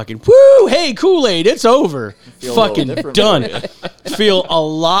 and it's fucking, woo! Hey, Kool-Aid, it's over. Fucking done. Feel a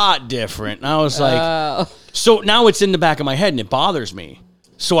lot different. And I was like, so now it's in the back of my head, and it bothers me.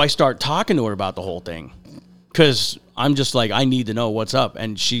 So I start talking to her about the whole thing. Because I'm just I need to know what's up.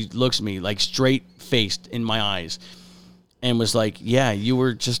 And she looks at me straight-faced in my eyes. and was like, yeah, you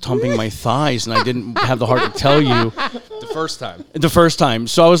were just humping my thighs, and I didn't have the heart to tell you The first time. the first time.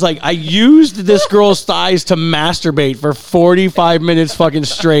 So I was like, I used this girl's thighs to masturbate for 45 minutes fucking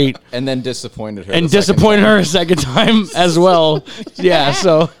straight, And then disappointed her. and the second disappointed time. her a second time as well. Yeah,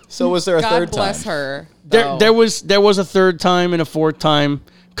 so So was there a God third bless time? her. there was a third time and a fourth time,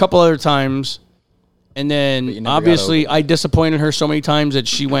 a couple other times. And you then never got obviously over it. I disappointed her so many times that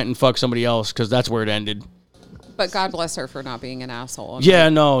she went and fucked somebody else because that's where it ended. But God bless her for not being an asshole. Yeah,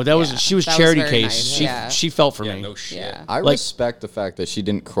 no, that Yeah, was she was that was charity very case. nice, She yeah. she felt for Yeah, me. no shit. Yeah. I Like- respect the fact that she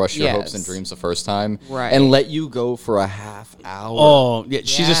didn't crush your hopes and Yes. dreams the first time, Right. and let you go for a half hour. Oh, yeah,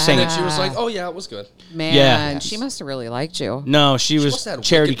 she's a Yeah. saint. She was like, oh, yeah, it was good. Man, Yeah. she must have really liked you. No, she She was must have had a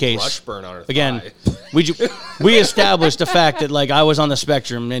charity wicked case. brush burn on her Again, thigh. we established the fact that like I was on the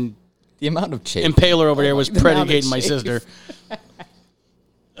spectrum and The amount of chafe. Impaler over there was The amount of predicating my chafe. sister.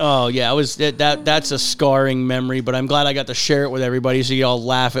 Oh yeah, I was that's a scarring memory, but I'm glad I got to share it with everybody so you all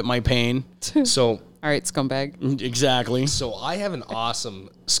laugh at my pain. So, All right, scumbag. Exactly. so I have an awesome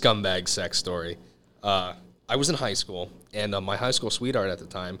scumbag sex story. I was in high school, and my high school sweetheart at the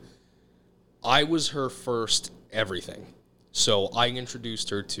time, I was her first everything. So I introduced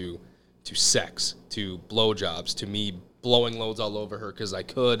her to sex, to blowjobs, to me blowing loads all over her because I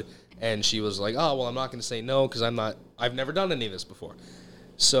could, and she was like, "Oh, well, I'm not going to say no because I've never done any of this before."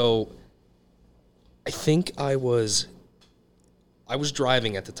 So I think I was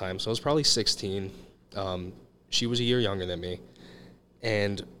driving at the time, so I was probably 16. She was a year younger than me,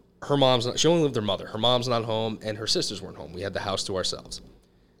 and she only lived with her mother. Her mom's not home, and her sisters weren't home. We had the house to ourselves.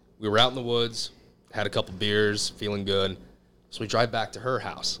 We were out in the woods, had a couple beers, feeling good. So we drive back to her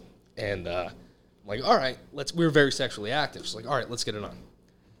house, and I'm like, all right, we were very sexually active. She's like, all right, let's get it on.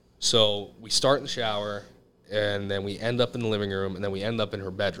 So we start in the shower, and then we end up in the living room, and then we end up in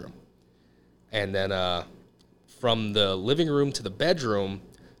her bedroom. And then from the living room to the bedroom,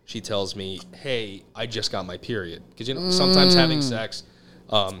 she tells me, hey, I just got my period. Because, sometimes having sex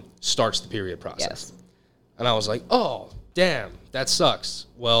starts the period process. Yes. And I was like, oh, damn, that sucks.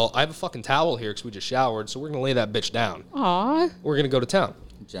 Well, I have a fucking towel here because we just showered, so we're going to lay that bitch down. Aw. We're going to go to town.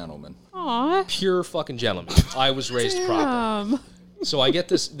 Gentlemen. Aw. Pure fucking gentleman. I was raised proper. So I get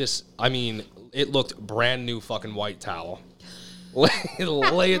this, I mean, it looked brand new fucking white towel.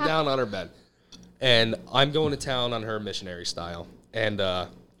 Lay it down on her bed. And I'm going to town on her missionary style. And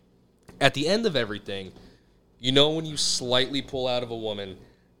at the end of everything, when you slightly pull out of a woman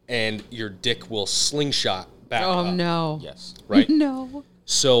and your dick will slingshot back Oh, up, no. Yes. right? No.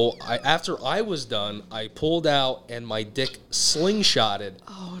 So after I was done, I pulled out and my dick slingshotted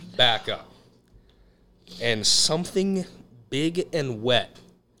back up. And something big and wet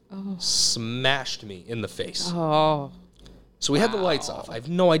smashed me in the face. Oh. So we had the lights off. I have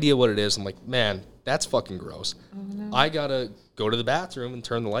no idea what it is. I'm like, man, that's fucking gross. I gotta go to the bathroom and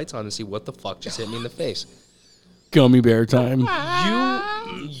turn the lights on and see what the fuck just hit me in the face. Gummy bear time.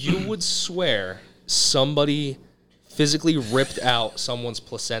 You would swear somebody physically ripped out someone's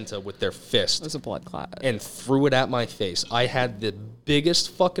placenta with their It fist was a blood clot. and threw it at my face. I had the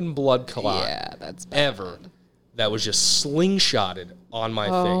biggest fucking blood clot Yeah, that's bad. ever that was just slingshotted on my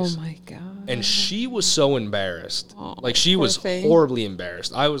face. Oh, my God. And she was so embarrassed. Oh, Like, she poor was thing. horribly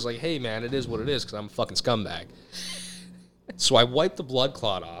embarrassed. I was like, hey, man, it is what it is because I'm a fucking scumbag. So I wiped the blood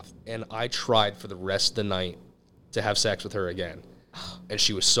clot off, and I tried for the rest of the night to have sex with her again. And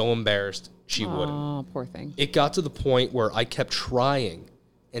she was so embarrassed, she wouldn't. Oh, poor thing. It got to the point where I kept trying,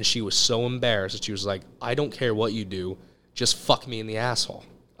 and she was so embarrassed that she was like, I don't care what you do, just fuck me in the asshole.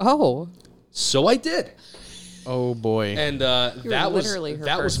 Oh. So I did. Oh boy. And were that was literally her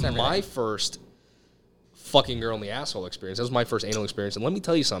that was first my everything. first fucking girl in the asshole experience. That was my first anal experience. And let me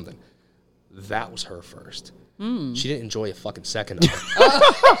tell you something. That was her first. She didn't enjoy a fucking second of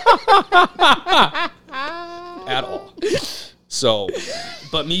it. At all. So,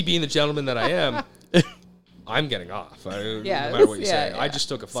 but me being the gentleman that I am, I'm getting off. No matter what you say. yeah. I just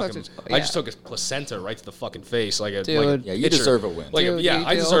took a Such fucking, a- I just took a placenta right to the fucking face. Like a, Dude. Yeah, you pitcher. deserve a win. Like Dude, yeah, you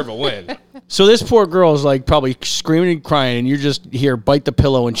I do. deserve a win. So this poor girl is like probably screaming and crying, and you're just here, bite the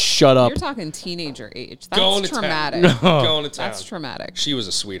pillow and shut up. You're talking teenager age. That's Going to traumatic. town. Going to town. That's traumatic. She was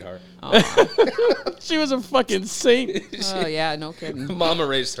a sweetheart. She was a fucking saint. Oh, yeah, no kidding. Mama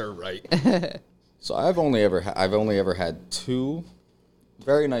raised her right. So I've only ever had two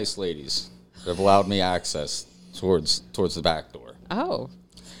very nice ladies that have allowed me access towards the back door. Oh.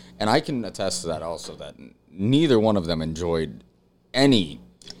 And I can attest to that also, that neither one of them enjoyed any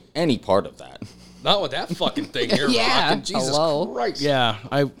part of that. Not with that fucking thing you're Yeah. rocking. Jesus Hello. Christ. Yeah,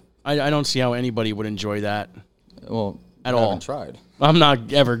 I don't see how anybody would enjoy that. Well, At I all. haven't tried. I'm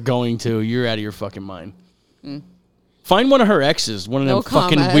not ever going to. You're out of your fucking mind. Find one of her exes, one of them No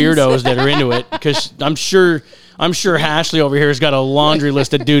fucking comments. weirdos that are into it, because I'm sure Hashley over here has got a laundry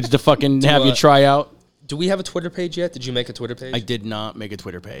list of dudes to fucking have you try out. Do we have a Twitter page yet? Did you make a Twitter page? I did not make a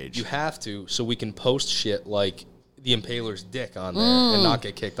Twitter page. You have to, so we can post shit like the Impaler's dick on there and not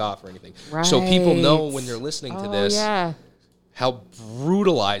get kicked off or anything. So people know when they're listening to this how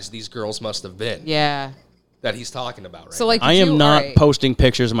brutalized these girls must have been. Yeah. That he's talking about right So like, I am not posting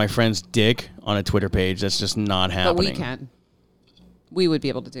pictures of my friend's dick on a Twitter page. That's just not happening. But we can. We would be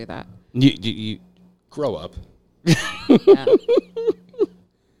able to do that. You Grow up. Yeah.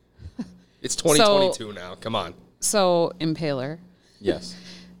 It's 2022 now. Come on. So, Impaler, Yes.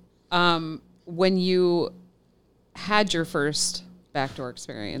 when you had your first backdoor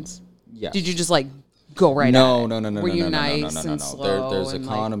experience, Yes. did you just like go right No, at it? no, no, no, Were no, you no, nice no, no, no, and no. slow? There's a and,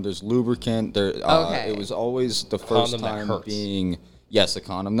 condom. There's lubricant. Okay. It was always the first Condom that time hurts. being a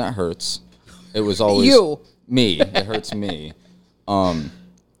condom that hurts. It was always You. me. It hurts me.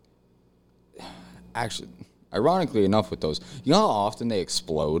 Actually, ironically enough, with those, you know how often they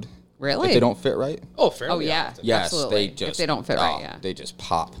explode. Really? If they don't fit right. Oh, fairly. Oh yeah, often. Yes, absolutely. they just if they don't fit right, yeah, they just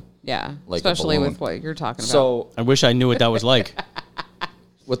pop. yeah. like a Especially balloon. with what you're talking about. So I wish I knew what that was like.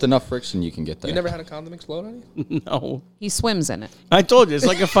 with enough friction, you can get there. You never had a condom explode on you? No. he swims in it. I told you, it's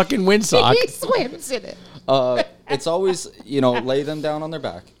like a fucking windsock. He swims in it. It's always, lay them down on their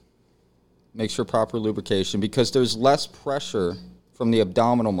back. Make sure proper lubrication, because there's less pressure from the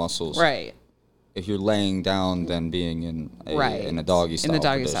abdominal muscles Right. if you're laying down than being in a doggy style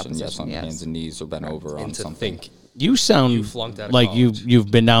position. Yes, on yes. hands and knees or bent over on And to something. think. You sound You flunked out of like college. you've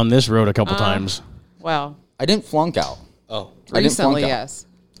been down this road a couple times. Well, I didn't flunk out. Oh. I didn't flunk recently, out. yes.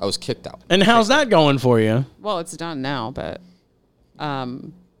 I was kicked out. And how's that going for you? Well, it's done now, but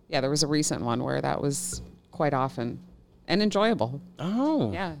yeah, there was a recent one where that was quite often and enjoyable.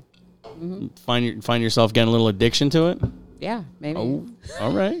 Oh. Yeah. Find yourself getting a little addiction to it? Yeah, maybe. Oh,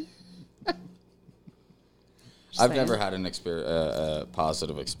 all right. I've saying. never had a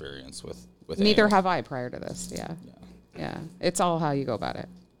positive experience with Neither anal. have I prior to this. Yeah. Yeah. It's all how you go about it.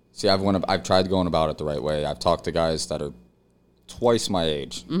 See, I've tried going about it the right way. I've talked to guys that are twice my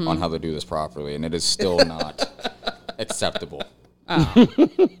age on how to do this properly, and it is still not acceptable. I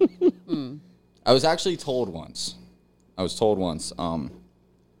was actually told once.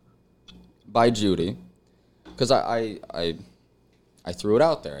 By Judy, because I threw it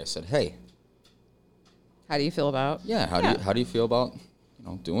out there. I said, "Hey, How do you feel about? yeah, how do you feel about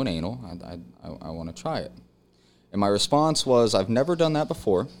doing anal? I want to try it." And my response was, "I've never done that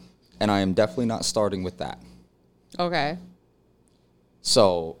before, and I am definitely not starting with that." Okay.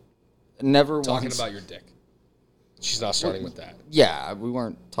 So, never Talking once. about your dick. She's not starting with that. Yeah, we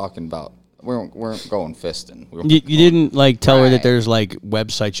weren't talking about. We weren't going fisting. We were You didn't tell her that Right. there's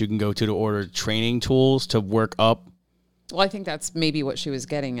websites you can go to order training tools to work up. Well, I think that's maybe what she was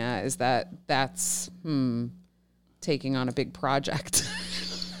getting at is that's taking on a big project.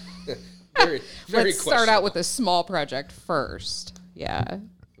 Very, very Let's start out questionable. with a small project first. Yeah.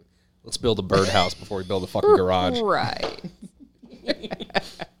 Let's build a birdhouse before we build a fucking garage. Right.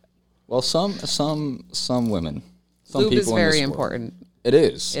 Well, some women. Some Lube people is in very this world- important. It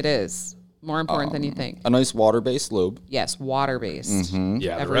is. It is more important than you think. A nice water-based lube. Yes, water based.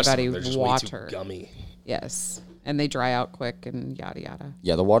 Yeah, the rest of Everybody them, they're just water. way too gummy. Yes, and they dry out quick and yada yada.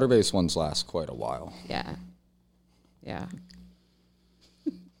 Yeah, the water-based ones last quite a while. Yeah. Yeah.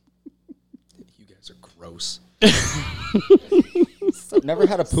 You guys are gross. Never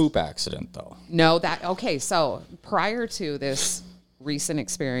had a poop accident though. No, okay. So prior to this recent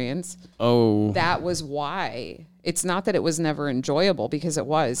experience, Oh. that was why. It's not that it was never enjoyable, because it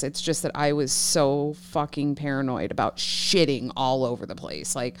was. It's just that I was so fucking paranoid about shitting all over the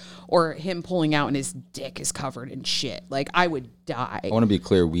place. Or him pulling out and his dick is covered in shit. I would die. I want to be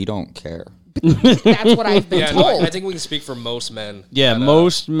clear. We don't care. That's what I've been Yeah, no, told. I think we can speak for most men. Yeah, that,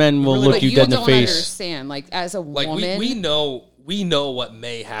 most men will really look But you you dead in the don't face. understand. As a like woman, we know what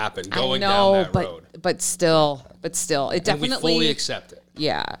may happen I going know, down that road. but still, it And definitely we fully accept it.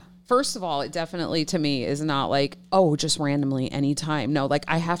 Yeah. First of all, it definitely to me is not just randomly anytime. No,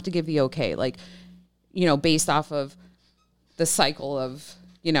 I have to give the okay. Based off of the cycle of,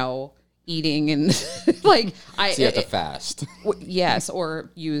 eating and So you have to fast. yes,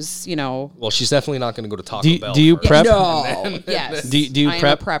 or use, Well, she's definitely not going to go to Taco Do you- Bell. do you first. prep? No. Yes. Do you I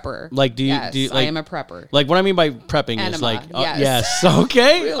prep? am a prepper. Do you I am a prepper. what I mean by prepping is Enema, yes. yes.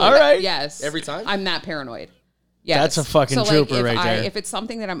 Okay. All right. Yes. Every time? I'm that paranoid. Yes. That's a fucking trooper if right there. If it's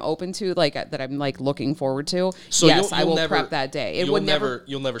something that I'm open to, that I'm looking forward to, So yes, you'll I will never, prep that day. It you'll would never.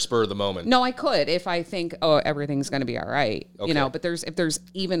 You'll never spur the moment. No, I could if I think, everything's going to be all right, Okay. But if there's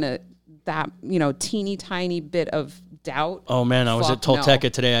even that teeny tiny bit of doubt. Oh man, I was at Fuck no.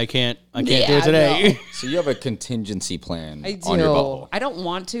 Tolteca today. I can't do Yeah, it today. no. So you have a contingency plan I on your do. butthole. I don't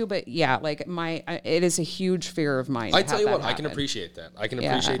want to, but yeah, like it is a huge fear of mine. I to tell have you what, that I can happen. appreciate that. I can Yeah.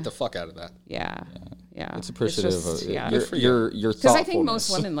 appreciate the fuck out of that. Yeah. It's appreciative just- of yeah. your, Good for you. your Because thoughtfulness. I think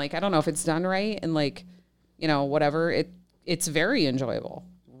most women, like, I don't know if it's done right and like, whatever. It's very enjoyable.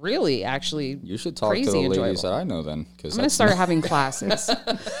 Really, actually, You should talk crazy to the enjoyable. ladies that I know then. I'm gonna start having classes.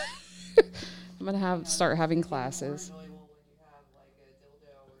 I'm gonna start having classes.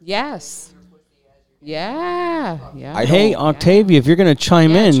 Yes. Yeah. Yeah. I Hey, don't- Octavia, if you're gonna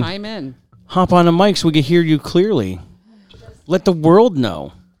chime Yeah, in, chime in. hop on the mic so we can hear you clearly. Let the world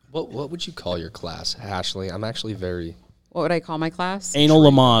know. What would you call your class, Hashley? I'm actually very... What would I call my class? Anal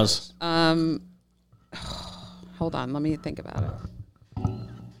Lamaze. Hold on, let me think about it.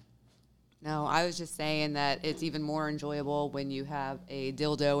 No, I was just saying that it's even more enjoyable when you have a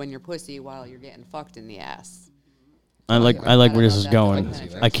dildo in your pussy while you're getting fucked in the ass. I like where this is going.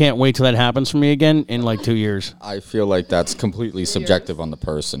 I can't wait till that happens for me again in like 2 years. I feel like that's completely subjective on the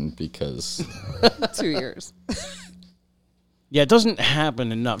person because 2 years. Yeah, it doesn't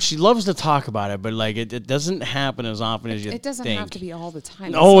happen enough. She loves to talk about it, but like it doesn't happen as often as you It doesn't think. have to be all the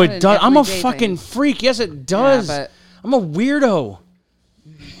time. Oh, It's it not does. an I'm a everyday fucking thing. freak. Yes, it does. but- I'm a weirdo.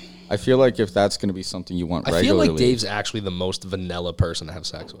 I feel like if that's going to be something you want I feel regularly, like Dave's actually the most vanilla person to have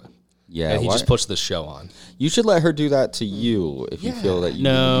sex with. yeah, And he why- just puts the show on. you should let her do that to you if you feel that you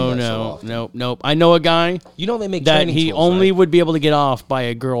No, need to do that so often. nope. I know a guy You know they make that training he tools, only right? would be able to get off by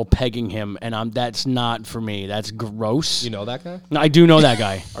a girl pegging him, and that's not for me. That's gross. You know that guy? I do know that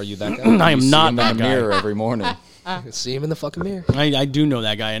guy. Are you that guy? I am You see not him that in the guy. mirror every morning. See him in the fucking mirror. I do know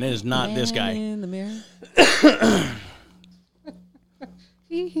that guy, and it is not this guy. In the mirror.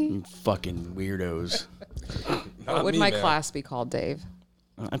 You fucking weirdos. What would my class be called, Dave?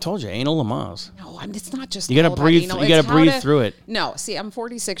 I told you, anal Lamaze. No, it's not just. You gotta all about breathe. anal, You it's gotta how breathe to- through it. No, see, I'm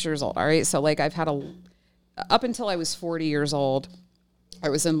 46 years old. All right, so like I've had up until I was 40 years old, I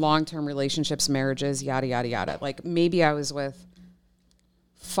was in long-term relationships, marriages, yada yada yada. Like maybe I was with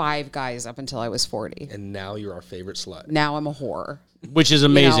 5 guys up until I was 40. And now you're our favorite slut. Now I'm a whore. Which is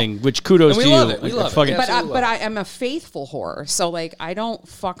amazing. Which kudos And we to love you. it. We love it. Fucking- Yeah. But Absolutely but love I am a faithful whore. So like I don't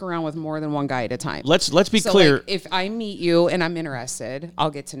fuck around with more than one guy at a time. Let's be So, clear. like, if I meet you and I'm interested, I'll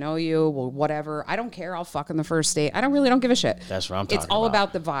get to know you. Well, whatever. I don't care. I'll fuck on the first date. I don't give a shit. That's what I'm It's talking all about.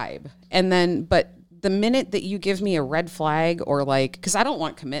 about the vibe. And then, but the minute that you give me a red flag or like, because I don't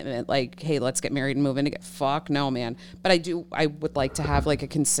want commitment. Like, hey, let's get married and move in to get fuck. No, man. But I would like to have like a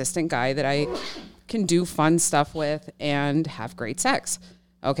consistent guy that I can do fun stuff with and have great sex.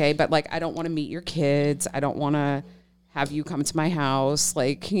 Okay, but like I don't want to meet your kids. I don't want to have you come to my house.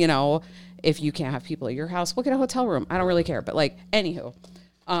 Like, if you can't have people at your house, we'll get a hotel room. I don't really care. But like, anywho,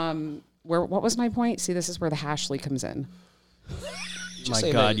 what was my point? See, this is where the Hashley comes in. Just My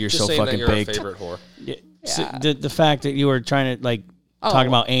saying God, that- you're just so saying that fucking you're our baked. favorite whore. So the fact that you were trying to like Oh. talk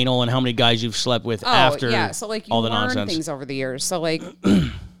about anal and how many guys you've slept with after So like you all the learn nonsense. things over the years. So like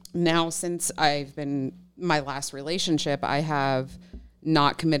now since I've been my last relationship, I have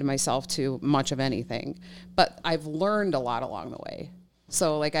not committed myself to much of anything, but I've learned a lot along the way.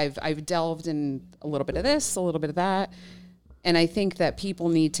 So like I've delved in a little bit of this, a little bit of that, and I think that people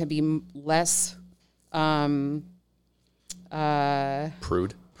need to be less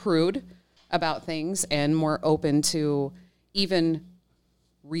Prude. about things and more open to even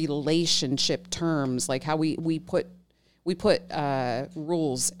relationship terms, like how we put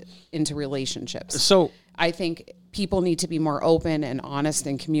rules into relationships. So I think people need to be more open and honest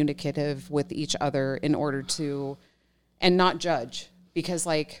and communicative with each other in order to, and not judge, because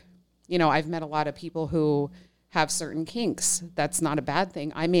like, I've met a lot of people who have certain kinks. That's not a bad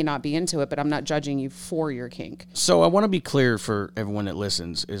thing. I may not be into it, but I'm not judging you for your kink. So I want to be clear for everyone that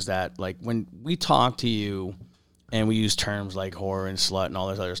listens is that like when we talk to you and we use terms like whore and slut and all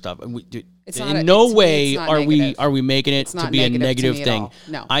this other stuff, and It's in not a- no to me, way it's not are negative. we making it It's to not be a negative to negative me at thing. all.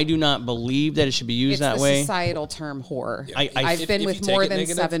 No. I do not believe that it should be used It's that the way. societal term whore. I've if been you with take more it than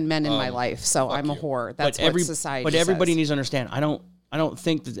negative, 7 men in my life, so I'm a whore. That's what society But everybody says. needs to understand. I don't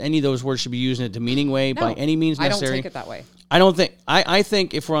think that any of those words should be used in a demeaning way by any means necessary. I don't take it that way. I don't think. I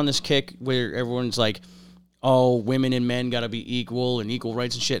think if we're on this kick where everyone's like, "Oh, women and men got to be equal and equal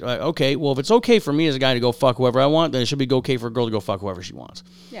rights and shit," okay, well, if it's okay for me as a guy to go fuck whoever I want, then it should be okay for a girl to go fuck whoever she wants.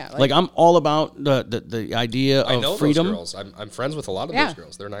 Yeah, like I'm all about the idea I know of freedom. those girls. I'm friends with a lot of Yeah. those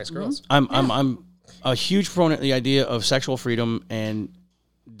girls. They're nice girls. I'm a huge proponent of the idea of sexual freedom and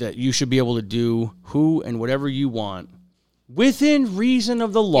that you should be able to do who and whatever you want within reason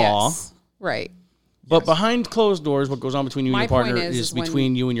of the law. Yes. Right. But behind closed doors, what goes on between you My and your partner point is is when-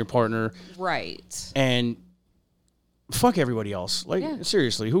 between you and your partner. Right. And fuck everybody else. Like, Yeah.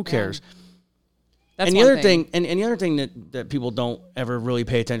 seriously, who cares? That's And the one other thing. and the other thing that people don't ever really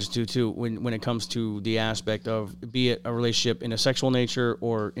pay attention to too, when it comes to the aspect of, be it a relationship in a sexual nature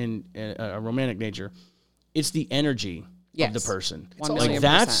or in a romantic nature, it's the energy of the Yes. person. 1,000,000%. Like,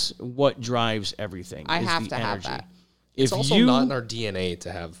 that's what drives everything. I is have the to have energy. that. It's If also you, not in our DNA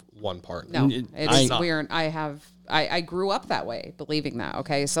to have one partner. No, It- it's I- weird. I grew up that way, believing that.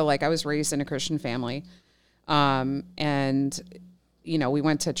 Okay, so like I was raised in a Christian family, and we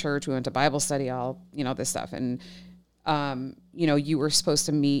went to church, we went to Bible study, all this stuff, and you were supposed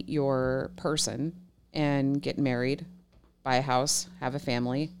to meet your person and get married, buy a house, have a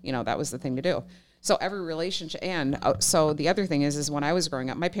family. That was the thing to do. So every relationship, and so the other thing is when I was growing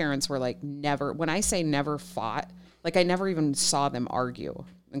up, my parents were like never. When I say never fought, like I never even saw them argue.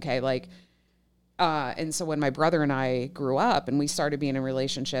 Okay, like. And so when my brother and I grew up and we started being in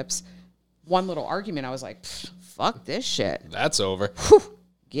relationships, one little argument, I was like, fuck this shit. That's over.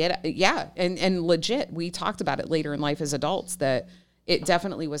 And legit, we talked about it later in life as adults that it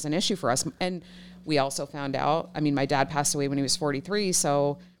definitely was an issue for us. And we also found out, my dad passed away when he was 43.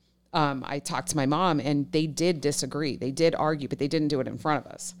 So I talked to my mom and they did disagree. They did argue, but they didn't do it in front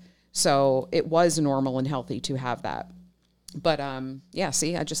of us. So it was normal and healthy to have that. But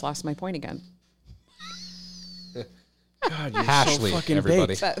see, I just lost my point again. God, you're Hashley, so fucking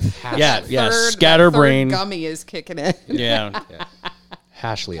everybody. baked. That Yeah, third scatterbrain. gummy is kicking in. Yeah.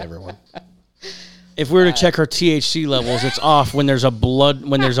 Hashley, everyone. If we were to check her THC levels, it's off when there's a blood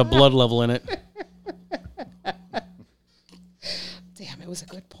level in it. Damn, it was a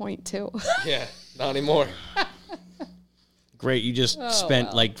good point too. Yeah, not anymore. Great, you just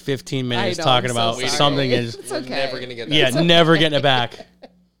spent like 15 minutes know, talking I'm so about sorry. something is It's okay. Never gonna get that. yeah, never getting it back.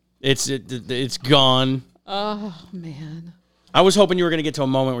 It's gone. Oh man. I was hoping you were going to get to a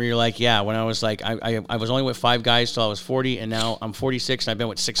moment where you're like, yeah, when I was like, I was only with 5 guys till I was 40, and now I'm 46, and I've been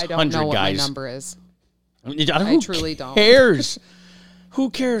with I 600 don't know what guys. my number is. Who truly don't. cares?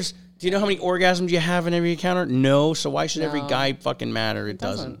 Who cares? Do you know how many orgasms you have in every encounter? No, so why should every No. guy fucking matter? It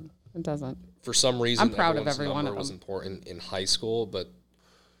doesn't. It doesn't. For some reason, I'm proud of everyone's every one number of was them. important in high school, but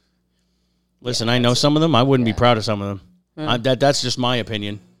Listen, I know some of them. I wouldn't be proud of some of them. That's just my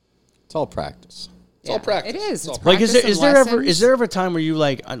opinion. It's all practice. it's all practice. It is. It's all It's Like, practice is and there ever lessons. a time where you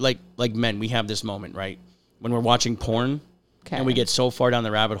like men? We have this moment, right, when we're watching porn, and we get so far down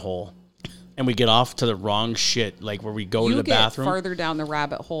the rabbit hole, and we get off to the wrong shit, like where we go to You the get bathroom. farther down the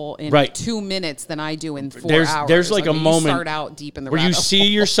rabbit hole in Right. 2 minutes than I do in 4 There's hours. like a you moment start out deep in the where you rabbit see hole.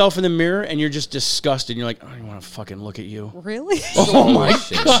 yourself in the mirror and you're just disgusted. You're like, I don't want to fucking look at you. Really? Oh my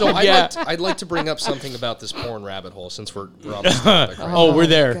So yeah. I'd like to bring up something about this porn rabbit hole since we're on this topic. Right? Oh, we're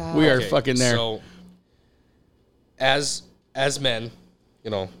there. God. We are Okay, fucking there. So, as men,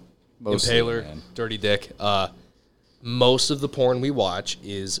 Mostly, Impaler, man. Dirty Dick. Most of the porn we watch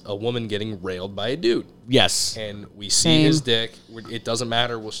is a woman getting railed by a dude, Yes. and we see Same. his dick. It doesn't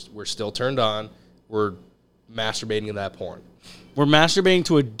matter. We're still turned on. We're masturbating in that porn. We're masturbating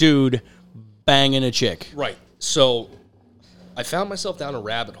to a dude banging a chick. Right. So I found myself down a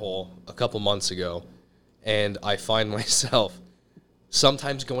rabbit hole a couple months ago, and I find myself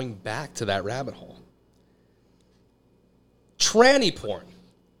sometimes going back to that rabbit hole. Tranny porn.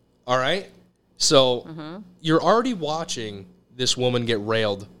 All right? So you're already watching this woman get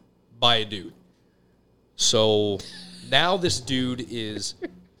railed by a dude. So now this dude is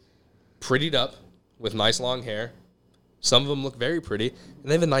prettied up with nice long hair. Some of them look very pretty, and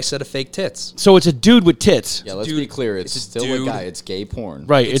they have a nice set of fake tits. So it's a dude with tits. Yeah, let's Dude, be clear. It's it's a still dude. a guy. It's gay porn.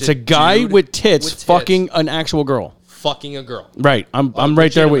 Right. It's It's a a guy dude with tits with tits. fucking an actual girl. Fucking a girl. Right. I'm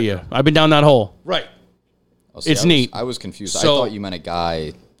right there with you. legitimate. I've been down that hole. Right. Oh, It's neat. I was confused. I So- thought you meant a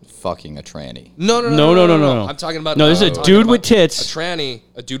guy fucking a tranny. No. No. I'm talking about No, this is a I'm dude talking with about tits. A tranny,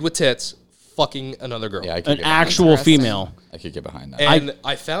 a dude with tits, fucking another girl. Yeah, I could An get behind actual that. Interesting. female. I could get behind that. And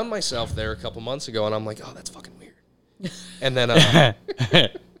I found myself there a couple months ago, and I'm like, oh, that's fucking weird. And then, and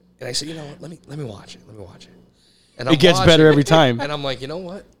I said, you know what? Let me watch it. And I'm It gets watching better it, every time. And I'm like, you know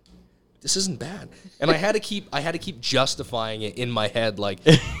what? This isn't bad. And I had to keep justifying it in my head, like,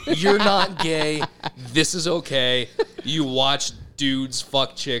 you're not gay. This is okay. You watch dudes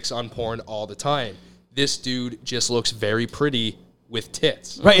fuck chicks on porn all the time. This dude just looks very pretty with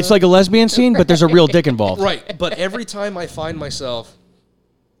tits. Right. It's like a lesbian scene, but there's a real dick involved. Right. But every time I find myself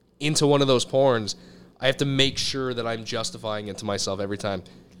into one of those porns, I have to make sure that I'm justifying it to myself every time.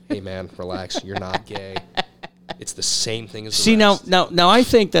 Hey, man, relax. You're not gay. It's the same thing as the See, rest. now I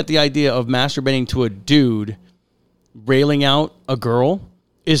think that the idea of masturbating to a dude railing out a girl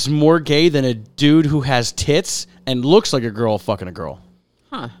is more gay than a dude who has tits and looks like a girl fucking a girl.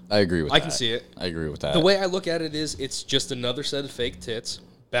 Huh. I agree with that. I can see it. I agree with that. The way I look at it is it's just another set of fake tits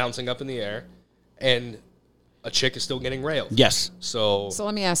bouncing up in the air, and a chick is still getting railed. Yes. So So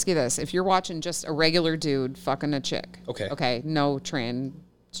let me ask you this: if you're watching just a regular dude fucking a chick, Okay. no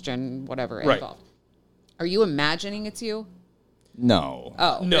transgen whatever Right. involved, are you imagining it's you? No.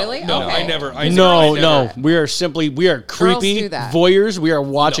 Oh, no, really? no, Okay. I never. No. We are creepy do that. voyeurs. We are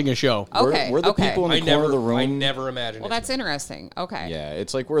watching a show. Okay. We're the okay. people in the corner of the room. I never imagine. Well, that's interesting. Okay. Yeah,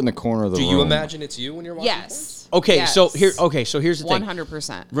 it's like we're in the corner of the Do room. you imagine it's you when you're watching? Yes. Okay, Yes. so here's the thing.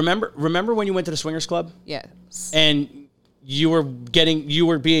 100%. Remember when you went to the swingers club Yes. and you were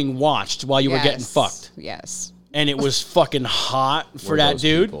being watched while you were getting fucked, Yes. and it was fucking hot for We're that those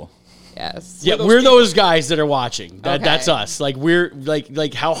dude. people. Yes. Yeah, those we're people. those guys that are watching. That's Okay. us. Like we're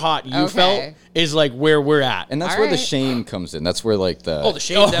like how hot you Okay. felt is like where we're at. And that's All where the right. shame comes in. That's where like the Oh, the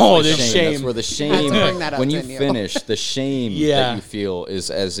shame. Oh, definitely the comes in. shame. That's where the Had to shame. bring that up, When you didn't you? finish, the shame Yeah. that you feel is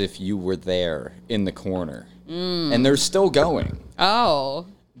as if you were there in the corner, and they're still going, Oh.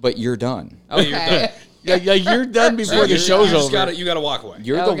 but you're done. Okay. yeah, you're done before the show's over. You gotta walk away.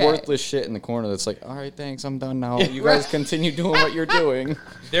 You're Okay. the worthless shit in the corner that's like, all right, thanks, I'm done now. You guys continue doing what you're doing.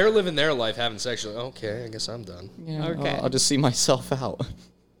 They're living their life, having sex. You're like, okay, I guess I'm done. Yeah, Okay. I'll just see myself out.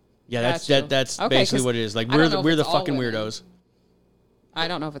 Yeah, Got you. that's Okay, basically 'cause what it is. Like I don't know if we're the it's all fucking women. weirdos. I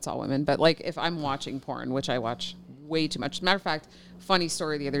don't know if it's all women, but like if I'm watching porn, which I watch way too much. Matter of fact, funny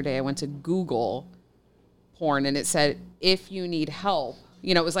story the other day, I went to Google porn and it said, if you need help,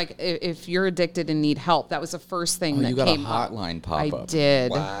 it was like if you're addicted and need help. That was the first thing that you got a came up. hotline pop I up.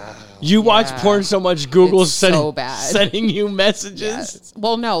 did. You watch porn so much, Google's It's so bad. sending you messages Yes.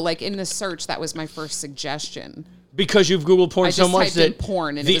 Well, no, like in the search, that was my first suggestion. because you've Googled porn I so just much typed that in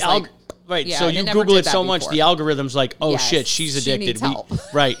porn and the it was like, right. yeah, So and you it never Google did it so that much, before. the algorithm's like, oh Yes, shit, she's she addicted. needs help.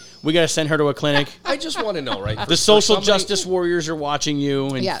 Right. We got to send her to a clinic. I just want to know, right? The social justice warriors are watching you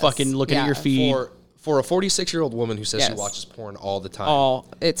and Yes. fucking looking at Yeah. your feed. For a 46-year-old woman who says she Yes. watches porn all the time, Oh,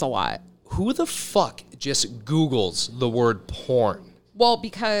 it's a lot. who the fuck just Googles the word porn? Well,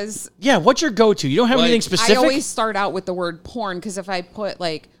 because Yeah, what's your go-to? You don't have Like, anything specific? I always start out with the word porn because if I put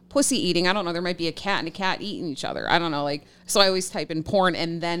like pussy eating, I don't know, there might be a cat and a cat eating each other. I don't know, like so I always type in porn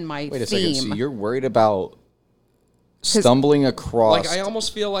and then my Wait a theme. second. So you're worried about stumbling across. Like, I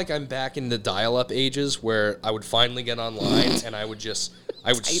almost feel like I'm back in the dial-up ages where I would finally get online and I would in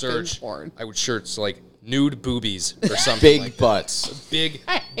search porn. I would search like nude boobies or something big like butts.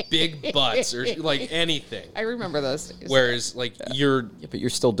 that. big butts or like anything. I remember those days. Whereas like you're Yeah, but you're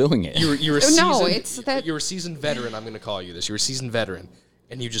still doing it. a No, seasoned, it's that- you're a seasoned veteran. I'm going to call you this. You're a seasoned veteran,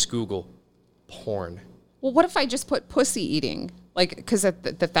 and you just Google porn. Well, what if I just put pussy eating? Like, because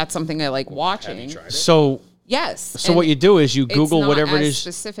that's something I like watching. Have you tried it? So Yes. so what you do is you Google it's not whatever it as is.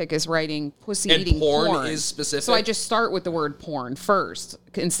 specific as writing pussy And eating porn is specific? So I just start with the word porn first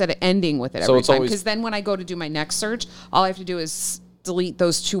instead of ending with it So every it's time. always- Because then when I go to do my next search, all I have to do is delete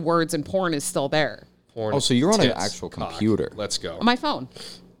those two words and porn is still there Porn. Oh, so you're on an tits, actual cock. computer. Let's go. on my phone.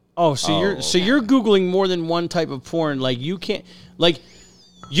 Oh, so you're Googling more than one type of porn. Like you can't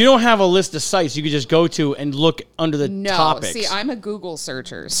you don't have a list of sites you could just go to and look under the No, topics. see, I'm a Google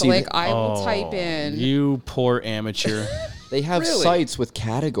searcher, so See, like I will type in. You poor amateur. They have Really? sites with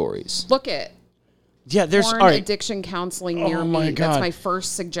categories. Look at Yeah, there's porn all right. addiction counseling near Oh my me. God. That's my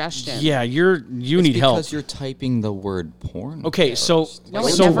first suggestion. Yeah, you need help. Because you're typing the word porn. Okay, so No,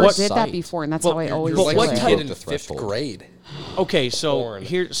 I so never what? did that site? before, and that's Well, how I always You're You're like do a it. like- kid broke in the 5th threshold. grade. Okay, so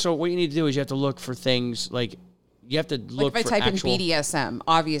Porn. so what you need to do is you have to look for things like you have to Like look if I for type actual, in BDSM,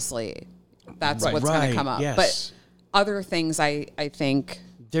 obviously, that's what's going Right, to come up. yes. But other things, I think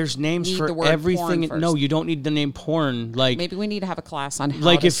There's names need for the word everything. porn No, first. you don't need the name porn. Like maybe we need to have a class on how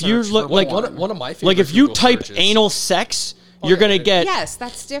Like to if you search look- for like porn. One of my favorite like if you Google type searches- anal sex, you're gonna get yes,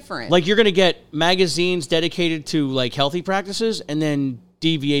 that's different. like you're gonna get magazines dedicated to like healthy practices, and then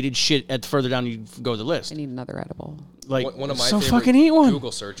deviated shit at further down you go to the list. I need another edible. Like one of my so favorite fucking eat one.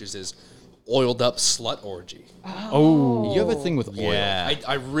 Google searches is oiled up slut orgy. Oh, You have a thing with oil. yeah.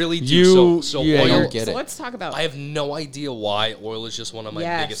 I really do. You- so yeah, oil. I don't get So it. let's talk about. I have no idea why oil is just one of my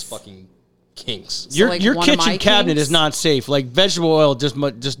Yes. biggest fucking kinks. Your like, your one of kitchen my cabinet kinks- is not safe. Like vegetable oil just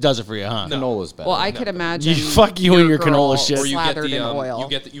does it for you, huh? Canola's better. well, I could imagine. You fuck you and your girl canola shit. Or you get slathered the in oil.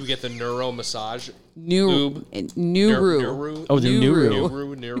 you get the neuro massage New lube. Nuru. Oh, the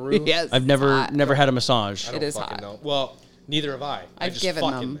Nuru. Nuru. Yes, I've hot. never had a massage. I don't It is fucking hot. know. Well, neither have I. I I've just given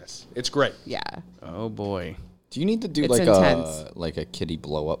fucking them. this. It's great. Yeah. Oh boy. Do you need to do It's like intense. a kitty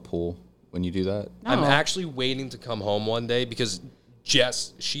blow up pool when you do that? I'm No. actually waiting to come home one day because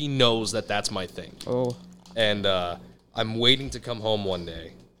Jess, she knows that that's my thing. Oh. And I'm waiting to come home one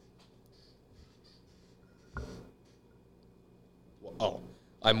day. Oh,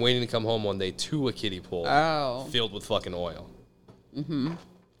 I'm waiting to come home one day to a kiddie pool filled with fucking oil. Mm-hmm.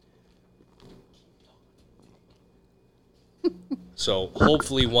 So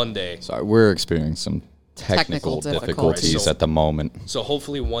hopefully one day. Sorry, we're experiencing some technical difficulties Right, so- at the moment. So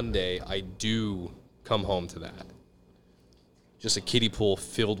hopefully one day I do come home to that. Just a kiddie pool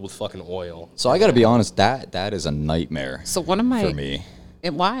filled with fucking oil. So I got to be honest, that is a nightmare. So one of my for me.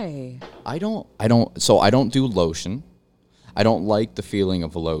 Why? I don't do lotion. I don't like the feeling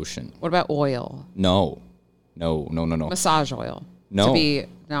of lotion. What about oil? No. Massage oil. No. To be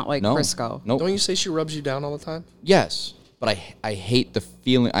not like No. Crisco. Nope. Don't you say she rubs you down all the time? Yes, but I hate the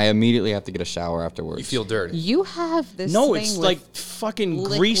feeling. I immediately have to get a shower afterwards. You feel dirty. You have this No, thing it's with like fucking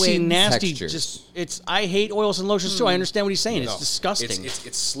greasy, liquids. nasty. Textures. I hate oils and lotions too. I understand what he's saying. It's No, disgusting.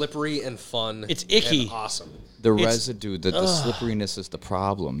 It's slippery and fun. It's icky. and awesome. the residue, the slipperiness is the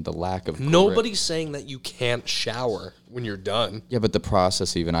problem. The lack of grip. Nobody's saying that you can't shower when you're done. Yeah, but the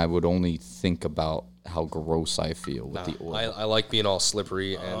process even, I would only think about how gross I feel with the oil. I like being all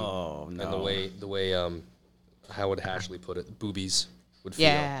slippery and and the way how would Hashley put it? Boobies would feel.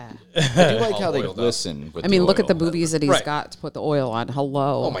 Yeah. I do like how they oiled up. glisten with I mean, the look at the oil. boobies that he's Right. got to put the oil on.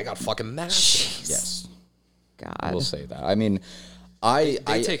 Hello. Oh my god, fucking massive. Yes, God. I will say that. I mean, I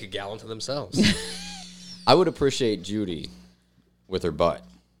Take a gallon to themselves. I would appreciate Judy with her butt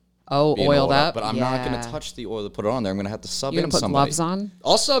Oh, being oiled up. but I'm not going Yeah. to touch the oil to put it on there. I'm going to have to sub You're in gonna put somebody. gloves on.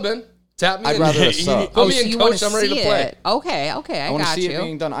 I'll sub in. Tap me I'd in. rather a sub. Put me so in, you wanna coach. I'm ready to see play. it. Okay, I I want to got see you. it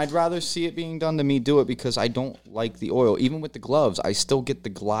being done. I'd rather see it being done than me do it because I don't like the oil. Even with the gloves, I still get the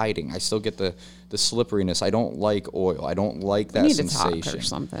gliding. I still get the slipperiness. I don't like oil. I don't like that need to talk or sensation.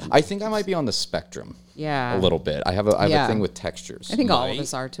 something. I think I might be on the spectrum. Yeah. A little bit. I have a Yeah. thing with textures. I think all of Might.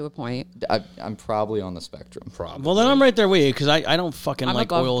 us are to a point. I'm probably on the spectrum. Probably. well, then I'm right there with you because I don't fucking I'm like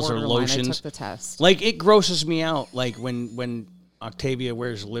above oils or borderline. I lotions. took the test. Like it grosses me out. Like when Octavia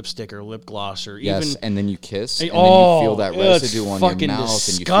wears lipstick or lip gloss or Yes, even and then you kiss, and Oh, then you feel that it's residue on your fucking mouth,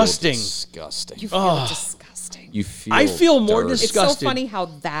 disgusting. and you feel disgusting. You feel disgusting. You feel. I feel more dirty. It's so disgusted. funny how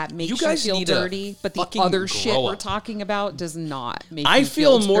that makes You you, guys feel need to dirty, but the fucking other shit grow we're up. talking about does not make I you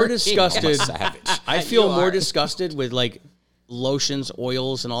feel more dirty. disgusted. savage. I feel You more are. disgusted with like lotions,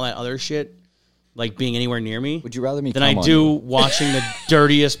 oils, and all that other shit, like being anywhere near me. Would you rather me than come I on do you? watching the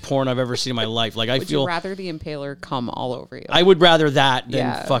dirtiest porn I've ever seen in my life? Like I Would feel you rather the Impaler come all over you? I would rather that than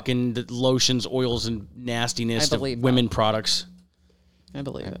Yeah. fucking the lotions, oils, and nastiness I of believe women products. I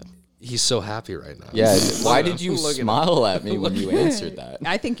believe it. He's so happy right now. Yeah. Why did you Look at him. smile at me when you answered that?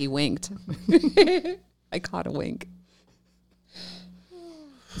 I think he winked. I caught a wink.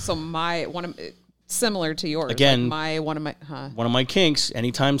 So similar to yours. Again, one of my One of my kinks,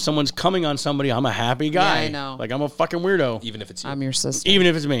 anytime someone's coming on somebody, I'm a happy guy. I know. Like I'm a fucking weirdo. Even if it's you. I'm your sister. Even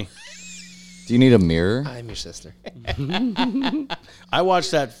if it's me. Do you need a mirror? I'm your sister. I watch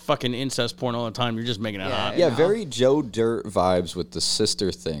that fucking incest porn all the time. You're just making it hot. Yeah, very Joe Dirt vibes with the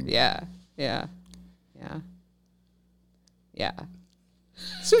sister thing. Yeah.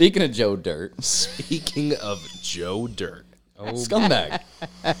 Speaking of Joe Dirt, Speaking of Joe Dirt. Oh, scumbag.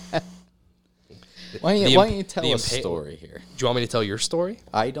 Why don't you tell a story here? Do you want me to tell your story?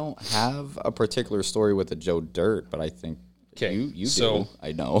 I don't have a particular story with a Joe Dirt, but I think 'Kay, you so- do.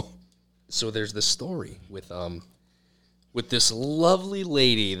 I know. So there's this story with this lovely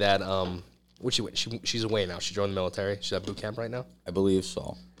lady that where'd she went? She's away now. She joined the military. She's at boot camp right now. I believe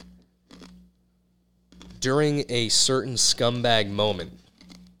so. During a certain scumbag moment,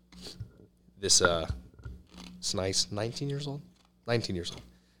 this nice 19 years old,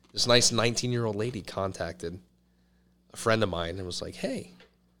 this nice 19-year-old lady contacted a friend of mine and was like, "Hey,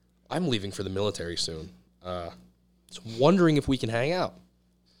 I'm leaving for the military soon. Just wondering if we can hang out."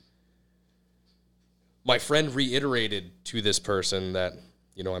 My friend reiterated to this person that,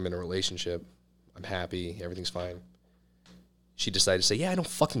 I'm in a relationship, I'm happy, everything's fine. She decided to say, "Yeah, I don't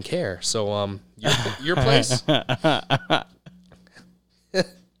fucking care." So, your place,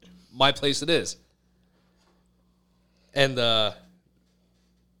 my place it is. And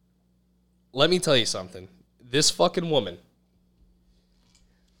let me tell you something. This fucking woman,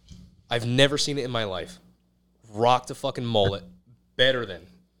 I've never seen it in my life, rocked a fucking mullet better than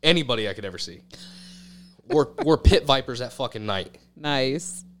anybody I could ever see. We're pit vipers at fucking night.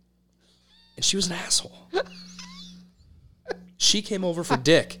 Nice. And she was an asshole. She came over for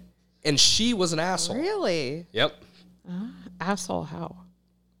dick, and she was an asshole. Really? Yep. Asshole how?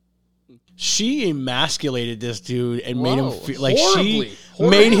 She emasculated this dude and made him Whoa. feel like Horribly. she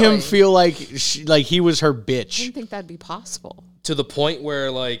made him Horribly. feel like like he was her I bitch. didn't think that'd be possible. To the point where,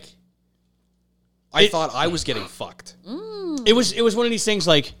 like, I thought I was getting fucked. It was one of these things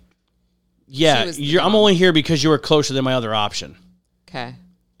like, yeah, She was the I'm only here because you were closer than my other option. Okay.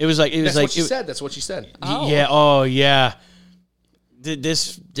 It was like That's what she said. That's what she said. Yeah. Oh yeah.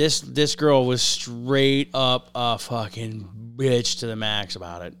 This girl was straight up a fucking bitch to the max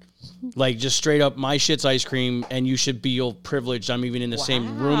about it. Like, just straight up, my shit's ice cream, and you should be privileged. I'm even in the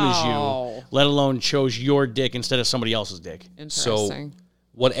same room as you, let alone chose your dick instead of somebody else's dick. Interesting. So,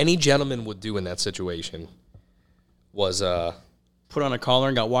 what any gentleman would do in that situation was put on a collar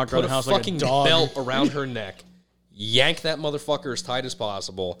and got walked around the house like a dog. Belt around her neck, yank that motherfucker as tight as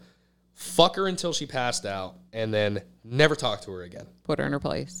possible, fuck her until she passed out, and then never talk to her again. Put her in her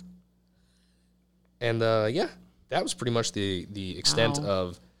place. And yeah, that was pretty much the extent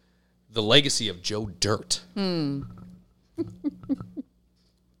of the legacy of Joe Dirt. Yeah.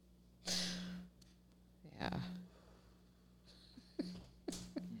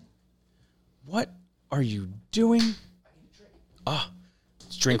 What are you doing?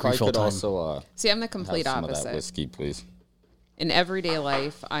 It's drink If I refill could time. also See, I'm the complete have some opposite. of that whiskey, please. In everyday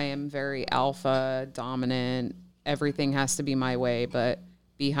life, I am very alpha, dominant. Everything has to be my way. But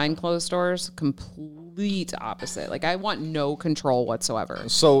behind closed doors, complete opposite. Like, I want no control whatsoever.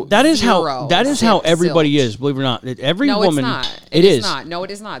 So That is Zero. how everybody Zilch. is. Believe it or not, every No, woman. it's not. It is not. No,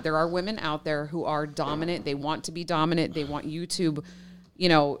 it is not. There are women out there who are dominant. They want to be dominant. They want you to,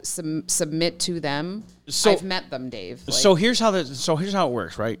 submit to them. So- I've met them, Dave. Like, So here's how it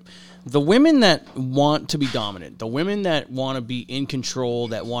works, right? The women that want to be dominant, the women that want to be in control,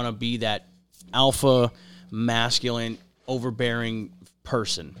 that want to be that alpha, masculine, overbearing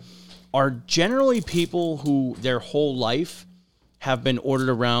person, are generally people who their whole life have been ordered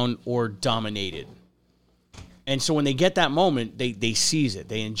around or dominated. And so when they get that moment, they seize it,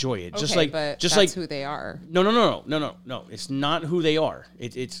 they enjoy it. but that's who they are. No. It's not who they are.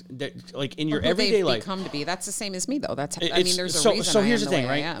 It's like in your Who everyday they've life. become to be. That's the same as me, though. There's a so reason. here's I the am thing,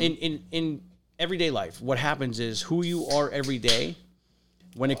 way I right? am. In everyday life, what happens is who you are every day.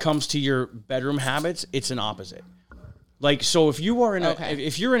 When it comes to your bedroom habits, it's an opposite. Like, so if you are in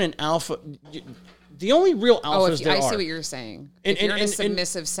if you're in an alpha, the only real alphas there I are. see what you're saying. And- If you're in a and-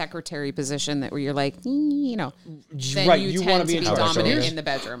 submissive secretary position that where you're like, then Right, you you tend wanna to be be in charge. dominant So in the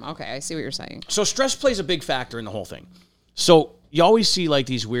bedroom. Okay, I see what you're saying. So stress plays a big factor in the whole thing. So you always see like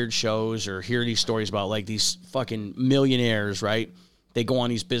these weird shows or hear these stories about like these fucking millionaires, right? They go on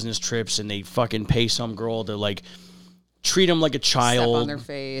these business trips and they fucking pay some girl to like treat them like a child.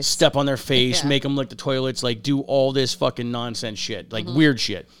 Step on their face, Yeah. make them lick the toilets, like do all this fucking nonsense shit, like weird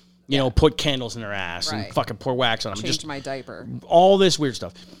shit. You know, put candles in their ass and Right. fucking pour wax on them. Change Just my diaper. all this weird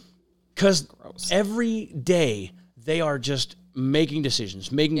stuff. Because every day they are just making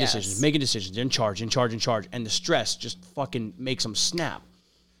decisions, making decisions, in charge. And the stress just fucking makes them snap.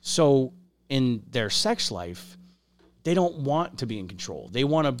 So in their sex life, they don't want to be in control. They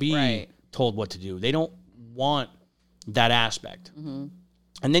want to be told what to do. They don't want that aspect.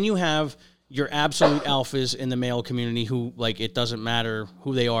 And then you have your absolute alphas in the male community who, like, it doesn't matter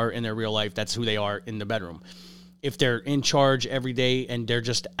who they are in their real life. That's who they are in the bedroom. If they're in charge every day and they're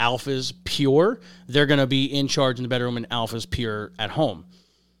just alphas pure, they're going to be in charge in the bedroom and alphas pure at home.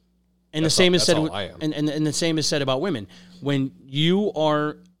 And the same is said, and the same is said about women. When you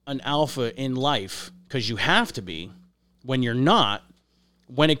are an alpha in life, because you have to be, when you're not,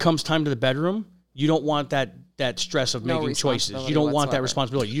 when it comes time to the bedroom, you don't want that stress of making choices. You don't want that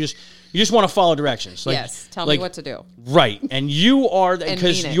responsibility. You just want to follow directions. Like, yes, tell me what to do. Right, and you are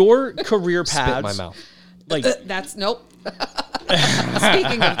because your career paths. Spit in my mouth. Like That's nope.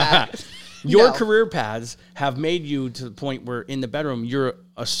 Speaking of that, your career paths have made you to the point where in the bedroom you're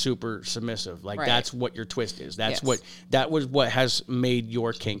a super submissive. Like that's what your twist is. That was what has made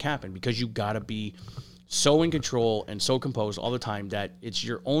your kink happen, because you got to be so in control and so composed all the time that it's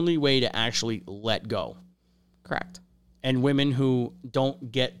your only way to actually let go. correct. And women who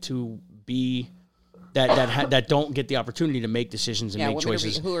don't get to be that don't get the opportunity to make decisions and make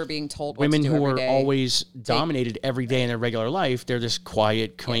choices. Who are being told what Women to do who every are day. always dominated every day in their regular life, they're this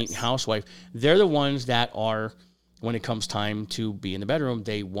quiet, quaint housewife. They're the ones that are, when it comes time to be in the bedroom,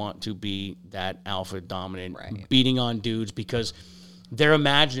 they want to be that alpha dominant, beating on dudes, because they're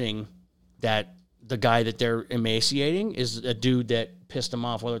imagining that the guy that they're emaciating is a dude that pissed them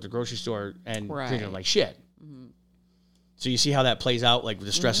off while at the grocery store and treated them like shit. So you see how that plays out, like with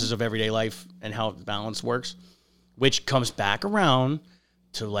the stresses of everyday life and how the balance works, which comes back around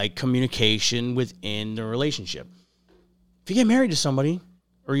to like communication within the relationship. If you get married to somebody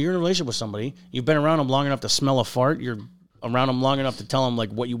or you're in a relationship with somebody, you've been around them long enough to smell a fart, you're around them long enough to tell them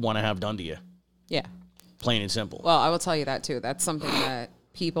like what you want to have done to you. Yeah. Plain and simple. Well, I will tell you that too. That's something that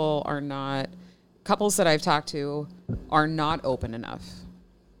people are not, couples that I've talked to are not open enough.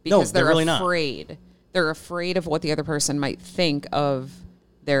 Because they're really not. afraid. They're afraid of what the other person might think of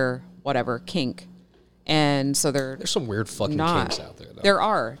their whatever kink. And so There's some weird fucking not. kinks out there, though.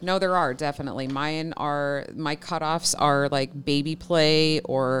 There are definitely. My cutoffs are like baby play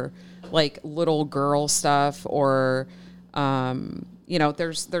or like little girl stuff or,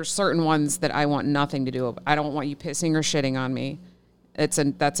 there's certain ones that I want nothing to do with. I don't want you pissing or shitting on me. That's a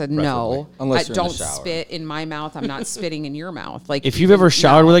no. Unless you're in the don't shower. spit in my mouth. I'm not spitting in your mouth. Like If you've ever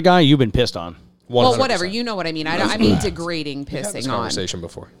showered with a guy, you've been pissed on. 100%. well, whatever. You know what I mean. I mean degrading We had this pissing on. conversation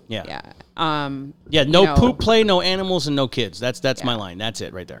before. Yeah. Yeah. Yeah, no you know, poop play, no animals, and no kids. That's my line. That's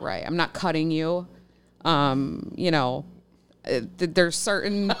it right there. Right. I'm not cutting you. There's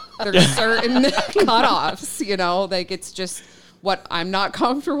certain cutoffs, like it's just what I'm not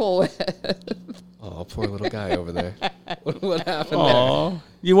comfortable with. Oh, poor little guy over there. What happened there? Aw.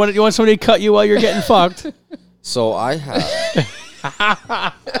 You want somebody to cut you while you're getting fucked? So I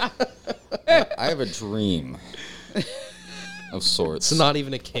have a dream of sorts. It's not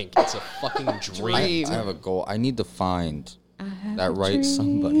even a kink. It's a fucking dream. I have a goal. I need to find that right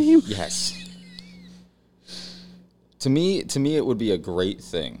somebody. Yes. To me, it would be a great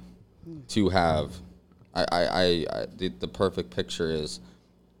thing to have. The perfect picture is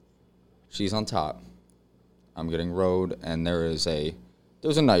she's on top. I'm getting rode, and there's a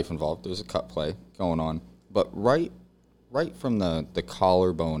knife involved. There's a cut play going on, but right from the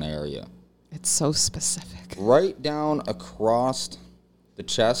collarbone area. It's so specific. Right down across the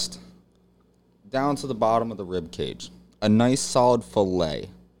chest, down to the bottom of the rib cage. A nice solid fillet.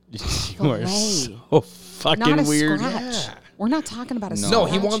 You are so fucking Not a weird. scratch. Yeah. We're not talking about a scratch. No,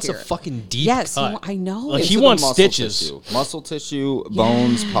 he wants here. a fucking deep Yes, cut. I know. Like, he Into the wants muscle stitches. tissue. Muscle tissue,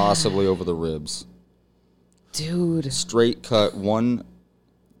 bones possibly over the ribs. Dude, Straight cut, one,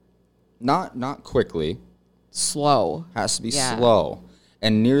 not quickly, slow. has to be Yeah. slow.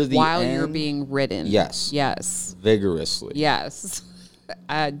 And near the While end, you're being ridden. Yes. Yes. vigorously. Yes.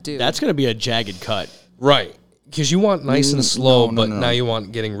 Dude. That's gonna be a jagged cut. Right. Because you want nice and slow, no, but no. now you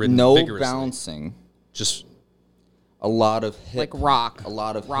want getting ridden No vigorously. bouncing. Just A lot of hip. like rock. A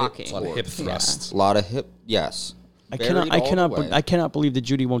lot of rocking. hip a lot of torque. hip thrusts. A lot of hip, yes. I Buried all the way. cannot believe that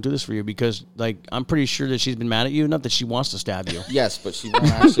Judy won't do this for you because, like, I'm pretty sure that she's been mad at you enough that she wants to stab you. Yes, but she won't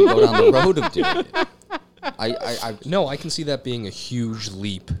actually go down the road of doing it. No, I can see that being a huge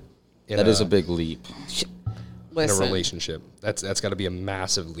leap. That is a big leap. in a Listen. relationship. That's got to be a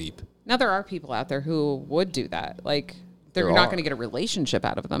massive leap. Now there are people out there who would do that. Like There you're not are. going to get a relationship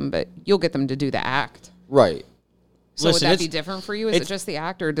out of them, but you'll get them to do the act. Right. So Listen, would that be it's- different for you? Is it it's- just the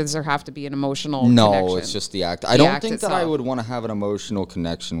act, or does there have to be an emotional No, connection? it's just the act. I The don't act think that I itself. would want to have an emotional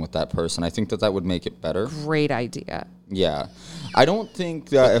connection with that person. I think that would make it better. Great idea. Yeah. I don't think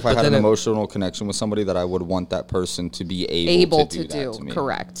that if I had then an it- emotional connection with somebody that I would want that person to be Able to to do that do. to me.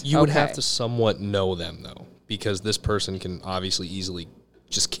 Correct. You would have Okay. to somewhat know them, though, because this person can obviously easily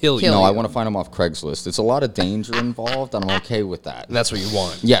just kill you. Kill No, you. I want to find them off Craigslist. It's a lot of danger involved, and I'm okay with that. And that's what you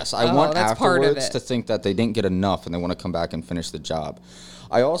want. Yes, I want that's part of afterwards it. to think that they didn't get enough and they want to come back and finish the job.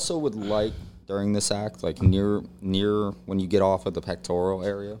 I also would like during this act, like near when you get off of the pectoral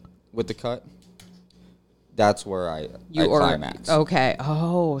area with the cut. That's where I climax. Okay.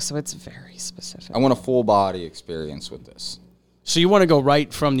 Oh, so it's very specific. I want a full body experience with this. So you want to go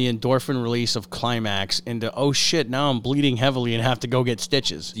right from the endorphin release of climax into, oh shit, now I'm bleeding heavily and have to go get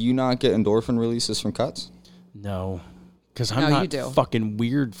stitches. Do you not get endorphin releases from cuts? No, because I'm No, you not do. fucking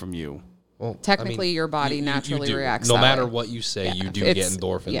weird from you. Well, Technically, your body naturally do. reacts No that matter way. what you say, Yeah, you do get it's-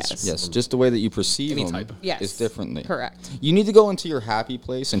 endorphins. yes. Yes, just the way that you perceive Any them type. Yes. is differently. Correct. You need to go into your happy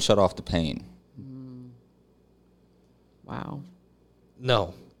place and shut off the pain. Wow.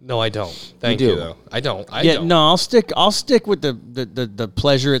 No, I don't. Thank you, do. though. I don't. I Yeah, don't. no, I'll stick with the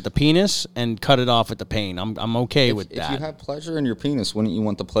pleasure at the penis and cut it off at the pain. I'm okay with If that. you have pleasure in your penis, wouldn't you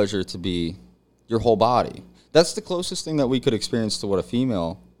want the pleasure to be your whole body? That's the closest thing that we could experience to what a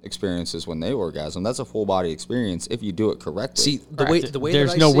female experiences when they orgasm. That's a full body experience if you do it correctly. See, the way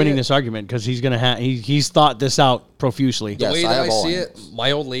There's that I no see winning it, this argument because he's gonna he's thought this out profusely. Yeah. The way Yes, I that I have all see it, angles.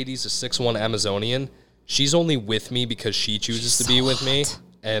 my old lady's a 6'1" Amazonian. She's only with me because she chooses to be with me,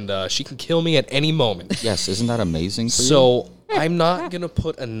 and she can kill me at any moment. Yes, isn't that amazing for you? So I'm not gonna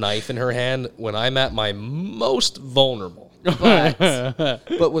put a knife in her hand when I'm at my most vulnerable. But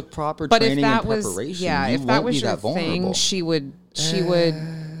But with proper but if training that and was preparation, yeah, you if that won't was be your that vulnerable. thing, she would.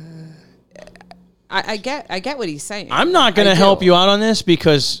 I get what he's saying. I'm not gonna I help do. you out on this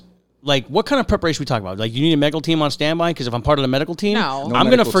because Like, what kind of preparation we talking about? Like, you need a medical team on standby? Because if I'm part of the medical team, No. No I'm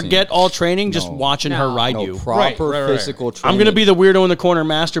going to medical forget team. all training just No. watching her ride No you. proper Right. physical training. I'm going to be the weirdo in the corner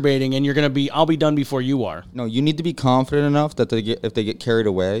masturbating, and I'll be done before you are. No, you need to be confident enough that if they get carried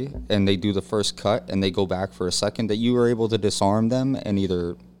away and they do the first cut and they go back for a second, that you are able to disarm them and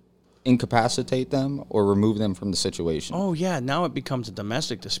either incapacitate them or remove them from the situation. Oh, yeah. Now it becomes a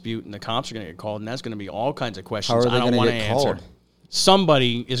domestic dispute, and the cops are going to get called, and that's going to be all kinds of How questions are they I don't going want to to get answer. called?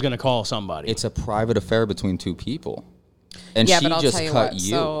 Somebody is going to call somebody. It's a private affair between two people. And Yeah, she but I'll just tell you cut what. you.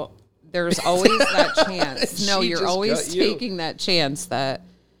 So there's always that chance. No, She you're just always cut you. taking that chance that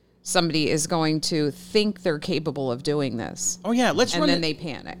somebody is going to think they're capable of doing this. Oh, yeah. Let's And run then it. they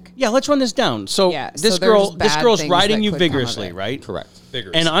panic. Yeah, let's run this down. So Yeah, this so there's this bad girl's things riding that you could come of vigorously, it. right? Correct.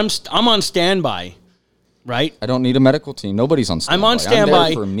 Vigorous. And I'm on standby, right? I don't need a medical team. Nobody's on standby. I'm on I'm standby.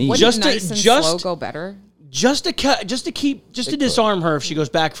 there for me. What- Wouldn't Just to- nice and just- slow go better? Just to disarm her if she goes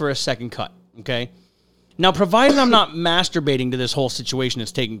back for a second cut. Okay. Now, provided I'm not masturbating to this whole situation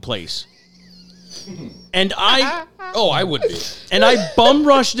that's taking place, and I I would be. bum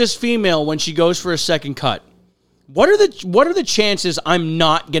rush this female when she goes for a second cut, what are the chances I'm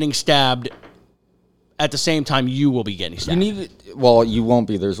not getting stabbed at the same time you will be getting You stabbed? you won't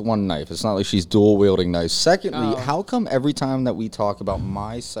be. There's one knife. It's not like she's dual wielding knives. Secondly, how come every time that we talk about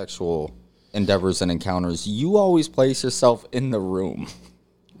my sexual endeavors and encounters, you always place yourself in the room?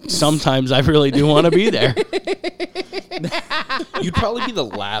 Sometimes I really do want to be there. You'd probably be the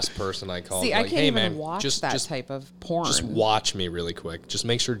last person I call. See, like, I can't hey, even man, watch just that type of porn. Just watch me really quick. Just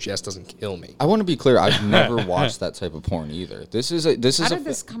make sure Jess doesn't kill me. I want to be clear. I've never watched that type of porn either. This is How a did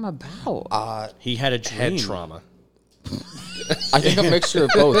this come about? He had a dream. Head trauma. I think a mixture of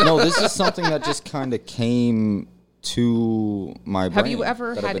both. No, this is something that just kind of came to my brain. Have you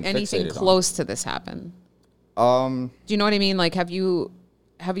ever that I've had been anything fixated on. close to this happen? Um, Do you know what I mean? Like, have you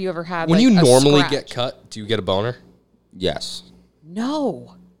ever had When like, you a normally scratch? get cut, do you get a boner? yes.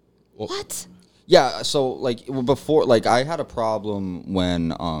 No. What? Yeah, so like before, like I had a problem when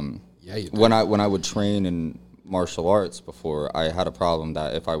Yeah, you when I would train in martial arts before. I had a problem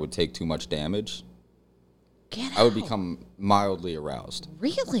that if I would take too much damage, Get I would out. become mildly aroused.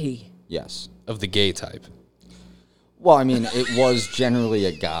 Really? Yes. of the gay type. Well, I mean, it was generally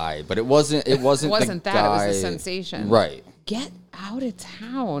a guy, but it wasn't. It wasn't. Wasn't the that? It was guy, a sensation. right? Get out of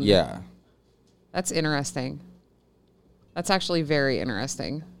town. Yeah. That's interesting. That's actually very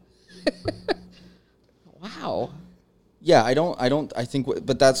interesting. Wow. Yeah, I think,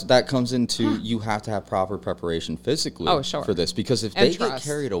 but that comes into you have to have proper preparation physically Oh, sure. for this, because if And they get trust.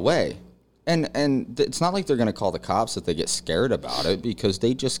 carried away, and it's not like they're going to call the cops if they get scared about it, because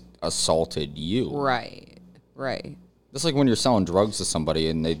they just assaulted you. Right. Right. It's like when you're selling drugs to somebody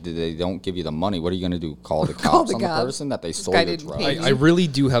and they don't give you the money. What are you going to do? Call the Call cops the on the cops. person that they stole guy your didn't drugs? pay I really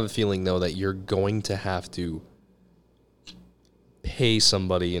do have a feeling though that you're going to have to pay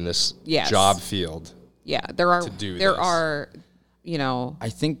somebody in this Yes. job field. Yeah. There are. do There this. are. You know. I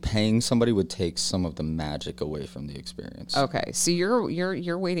think paying somebody would take some of the magic away from the experience. Okay. So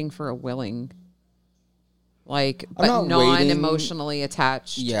you're waiting for a willing. Like, I'm but not waiting. non-emotionally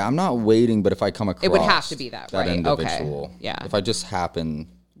attached. Yeah, I'm not waiting, but if I come across would have to be that, right? Okay. individual, Yeah. if I just happen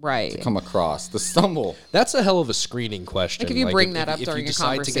Right. to come across the stumble, That's a hell of a screening question. Like if you bring that up if during you a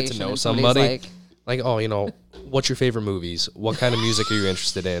decide to get to conversation know and somebody's somebody, like- oh, what's your favorite movies? What kind of music are you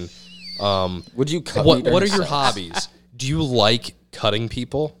interested in? would you cut me What during are your sex? hobbies? Do you like cutting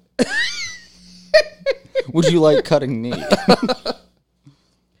people? Would you like cutting me?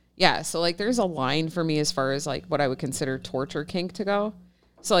 Yeah, so like there's a line for me as far as like what I would consider torture kink to go.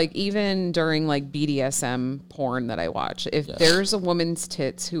 So like even during like BDSM porn that I watch, if there's a woman's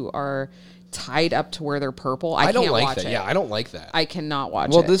tits who are tied up to where they're purple, I don't can't like watch that. it. Yeah, I don't like that. I cannot watch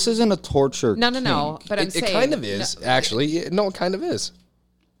Well, it. this isn't a torture. No, kink. but I'm it saying kind of is, actually. No, it kind of is.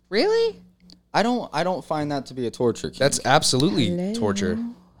 Really? I don't find that to be a torture. Kink. That's absolutely torture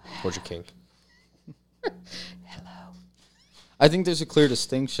kink. I think there's a clear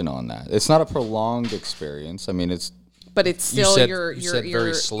distinction on that. It's not a prolonged experience. I mean, it's But it's You still said- you're you said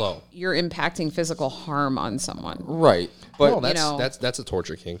very slow. You're impacting physical harm on someone. right, but No, that's know- that's a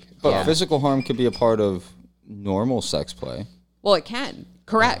torture kink. but physical harm could be a part of normal sex play. Well, it can.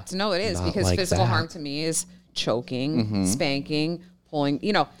 Correct. No, it is Not because like physical that. harm to me is choking, spanking, pulling,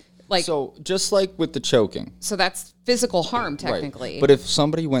 like so, So just like with the choking, that's physical harm right? technically. But if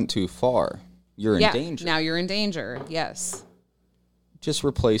somebody went too far, you're yeah, in danger. now you're in danger. Yes. Just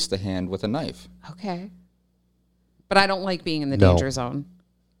replace the hand with a knife. Okay. But I don't like being in the No. danger zone.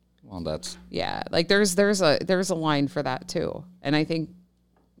 Well, that's Yeah, like there's a line for that too. And I think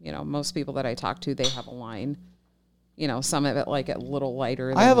most people that I talk to, they have a line. You know, some of it like a little lighter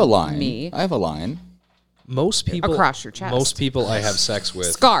than I have a line. me. I have a line. Most people Across your chest. Most people I have sex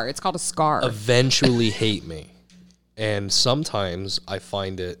with Scar. It's called a scar. eventually hate me. And sometimes I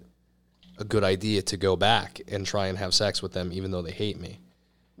find it a good idea to go back and try and have sex with them even though they hate me.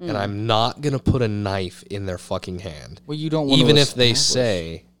 And I'm not going to put a knife in their fucking hand. Well, you don't want even to if they establish.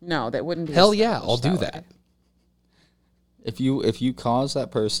 say, No, that wouldn't be. hell yeah, I'll established do way. that. If you cause that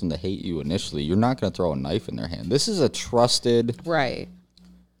person to hate you initially, you're not going to throw a knife in their hand. This is a trusted, Right.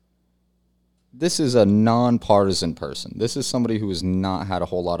 this is a non-partisan person. This is somebody who has not had a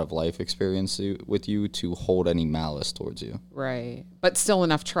whole lot of life experience with you to hold any malice towards you. Right. But still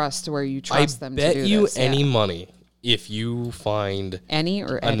enough trust to where you I trust them to bet do you this. any Yeah. money if you find Any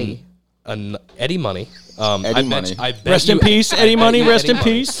or Eddie? Eddie money. Eddie money. I bet Rest in you- peace, I Eddie bet Money. you Rest Eddie in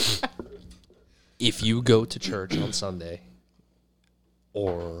Money. peace. If you go to church on Sunday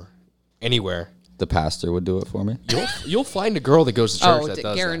or anywhere, The pastor would do it for me. you'll find a girl that goes to church Oh, that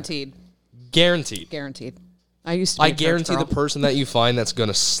does guaranteed. that. Guaranteed. Guaranteed. I used to be I a church guarantee the girl. person that you find that's going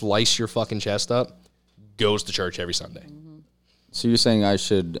to slice your fucking chest up goes to church every Sunday. So you're saying I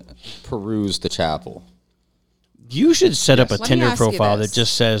should peruse the chapel? You should set up a Let me Tinder ask you profile this. that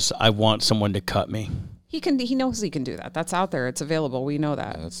just says, "I want someone to cut me." He knows he can do that. That's out there. It's available. We know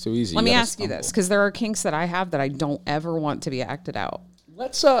that. That's too easy. Let You me gotta ask you stumble. this, because there are kinks that I have that I don't ever want to be acted out.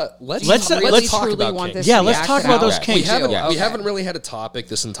 Let's Really talk truly about want kinks. this Yeah, to be let's talk acted about out? those Yeah. kinks. We haven't Yeah. we haven't really had a topic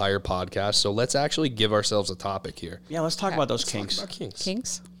this entire podcast, so let's actually give ourselves a topic here. Yeah, let's talk about those kinks. Talk about kinks.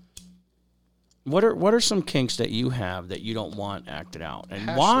 Kinks? What are some kinks that you have that you don't want acted out, and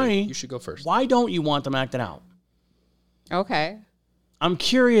Hashley, why? you should go first. Why don't you want them acted out? Okay. I'm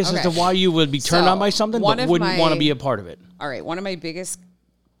curious as Okay. to why you would be turned So, on by something one but of wouldn't want to my- be a part of it. All right. One of my biggest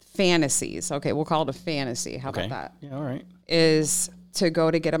fantasies, okay, we'll call it a fantasy. How Okay. about that? Yeah, all right. Is to go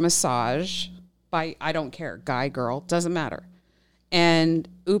to get a massage by, I don't care, guy, girl, doesn't matter. And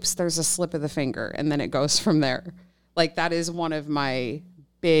oops, there's a slip of the finger. And then it goes from there. Like, that is one of my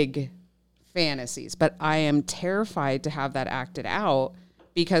big fantasies. But I am terrified to have that acted out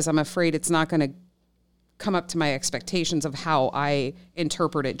because I'm afraid it's not going to come up to my expectations of how I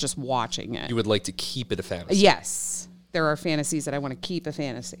interpret it just watching it. You would like to keep it a fantasy. Yes. There are fantasies that I want to keep a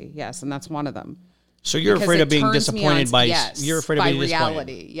fantasy. Yes. And that's one of them. So you're Because afraid it of being turns me disappointed on- by yes, you're afraid of by being disappointed.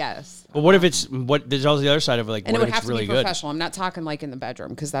 reality. Yes. But what if it's what? There's also the other side of it, like And what it would if have it's to really be good? professional. I'm not talking like in the bedroom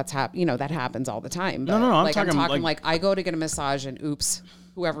because that's that happens all the time. But no, I'm like, talking like like- I go to get a massage and oops,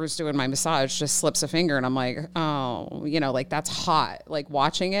 whoever's doing my massage just slips a finger and I'm like, oh, like that's hot. Like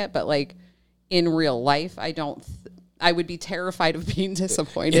watching it, but like in real life, I would be terrified of being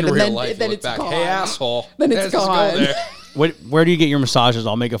disappointed. In and real then, life, then you look it's back, gone. hey asshole. Then Let's it's just go gone. there. Where do you get your massages?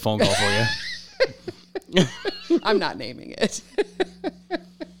 I'll make a phone call for you. I'm not naming it.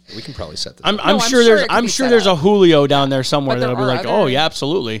 We can probably set this. I'm I'm sure sure there's it could I'm be sure set there's a up. Julio down there somewhere But there that'll be are like, oh other- yeah,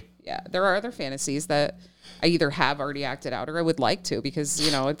 absolutely. Yeah, there are other fantasies that I either have already acted out or I would like to because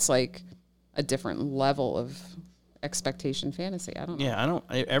it's like a different level of expectation fantasy. I don't know. Yeah, I don't.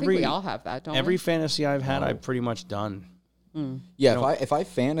 I think Every we all have that, don't every we? fantasy I've had, I've pretty much done. Yeah, if I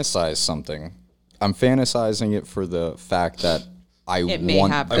fantasize something, I'm fantasizing it for the fact that I It may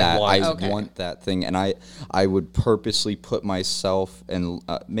want happen. that. I Okay. want that thing, and I would purposely put myself and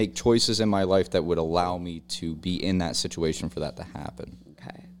make choices in my life that would allow me to be in that situation for that to happen.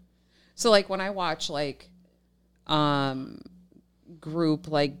 Okay. So like when I watch like group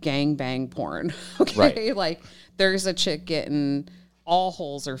like gangbang porn, okay? Right. Like there's a chick getting all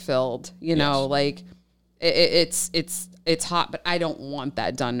holes are filled, like it's hot, but I don't want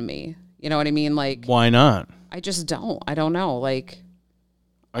that done to me. You know what I mean? Like Why not? I just don't. I don't know. Like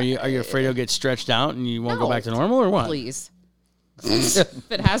Are you afraid it'll get stretched out and you won't go No. back to normal or what? please.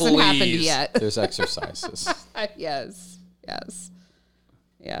 If it hasn't happened Please. yet. There's exercises. Yes. Yes.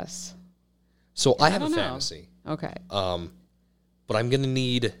 Yes. So I have a don't know. fantasy, Okay. but I'm going to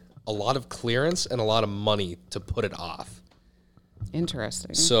need a lot of clearance and a lot of money to put it off.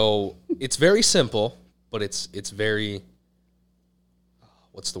 Interesting. So it's very simple, but it's very.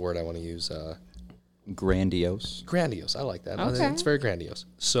 What's the word I want to use? Grandiose. Grandiose. I like that. Okay. It's very grandiose.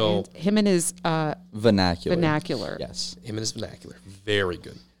 So And him and his Vernacular. vernacular. Yes. him and his vernacular, very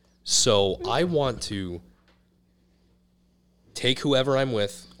good. So I want to take whoever I'm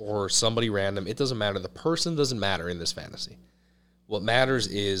with or somebody random. It doesn't matter. The person doesn't matter in this fantasy. What matters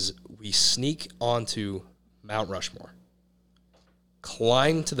is we sneak onto Mount Rushmore,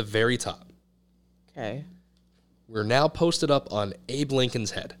 climb to the very top. Okay. We're now posted up on Abe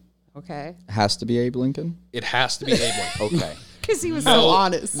Lincoln's head. Okay. Has to be Abe Lincoln. It has to be Abe Lincoln. Okay. Because he was so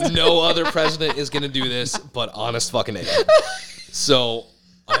honest. No other president is going to do this but honest fucking Abe. So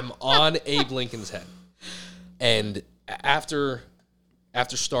I'm on Abe Lincoln's head. And after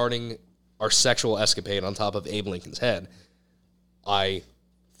starting our sexual escapade on top of Abe Lincoln's head, I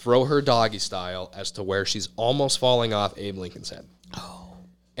throw her doggy style as to where she's almost falling off Abe Lincoln's head. Oh.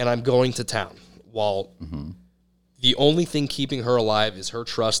 And I'm going to town while the only thing keeping her alive is her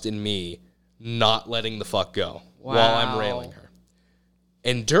trust in me not letting the fuck go while I'm railing her.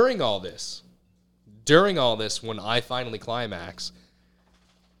 And during all this, when I finally climax,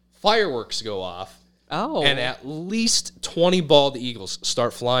 fireworks go off. Oh. And at least 20 bald eagles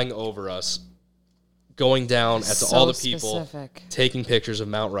start flying over us, going down at all the people, taking pictures of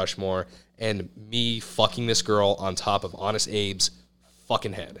Mount Rushmore, and me fucking this girl on top of Honest Abe's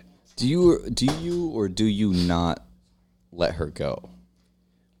fucking head. Do you or do you not let her go?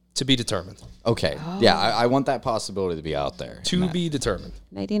 To be determined. Okay. Yeah, I want that possibility to be out there. To be determined.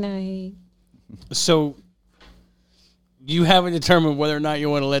 Nighty-night. So you haven't determined whether or not you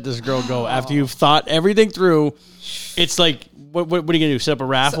want to let this girl go after you've thought everything through. It's like, what are you going to do? Set up a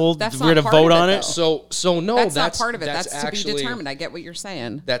raffle? That's We're going to vote on it? So no, that's not part of it. That's actually, to be determined. I get what you're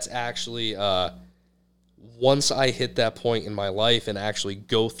saying. That's actually, once I hit that point in my life and actually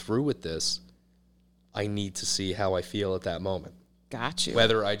go through with this, I need to see how I feel at that moment. Got you.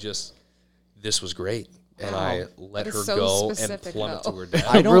 Whether this was great, and I let her so go and specific, plummet though. to her death.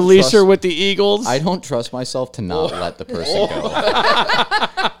 I don't Release her trust- with the Eagles? I don't trust myself to not let the person go.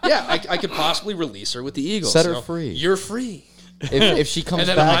 Yeah, I could possibly release her with the Eagles. Set her free. You're free. If she comes And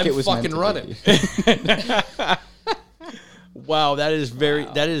then back, I'm it was fucking meant to running. be. Wow, that is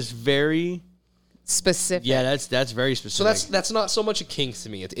very Specific. yeah, that's very specific. So that's not so much a kink to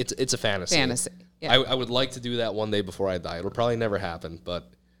me. It's a fantasy. Fantasy. Yeah. I would like to do that one day before I die. It'll probably never happen, but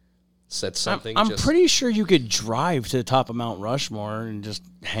said something. I'm pretty sure you could drive to the top of Mount Rushmore and just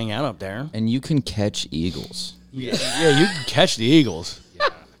hang out up there. And you can catch eagles. Yeah, you can catch the Eagles.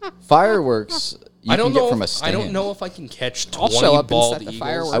 Fireworks, you I don't can get know. from a I stand. don't know if I can catch I'll 20 show up and bald set the eagles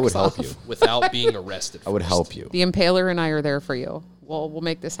fireworks I would help off. you. without being arrested. I would first. help you. The Impaler and I are there for you. We'll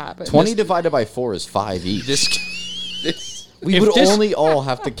make this happen. 20 divided by 4 is 5 each. This we if would this- only all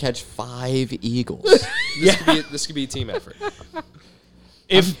have to catch 5 eagles. this could be a team effort.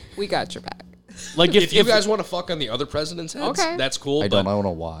 If We got your back. like If you guys want to fuck on the other president's heads, Okay. that's cool. I but don't want to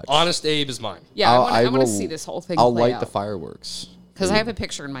watch. Honest Abe is mine. Yeah, I want will- to see this whole thing I'll play light the out. fireworks. Because I have a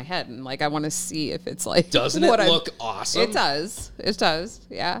picture in my head, and like I want to see if it's like. Doesn't it what look awesome? It does. It does.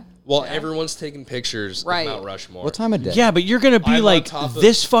 Yeah. Well, Yeah. everyone's taking pictures Right. of Mount Rushmore. What time of day? yeah, but you're gonna be I'm on like top of-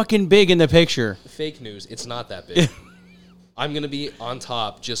 this fucking big in the picture. Fake news. It's not that big. I'm going to be on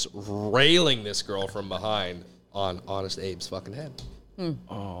top just railing this girl from behind on Honest Abe's fucking head.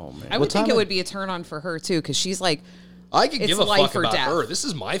 Oh man. I would think time it of- would be a turn on for her too, because she's like, I could It's give a life fuck or about death. her. This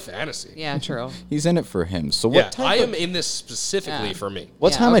is my fantasy. yeah, true. He's in it for him. So what Yeah, type I of, am in this specifically Yeah. for me.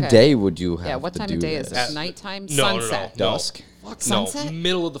 what Yeah, time of okay. day would you have Yeah, what to time do of day is this? this? Nighttime? No, Sunset? no. Dusk? Fuck Sunset? no.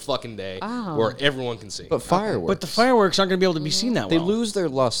 Middle of the fucking day Oh. where everyone can see. But fireworks. But the fireworks aren't gonna be able to be seen that they well. lose their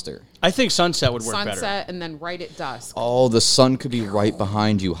luster. I think sunset would work Sunset better. and then right at dusk. Oh, the sun could be right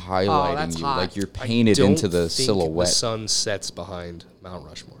behind you, highlighting that's you hot. like you're I painted don't into the think silhouette. The sun sets behind Mount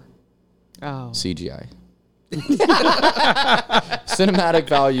Rushmore. Oh. CGI. Cinematic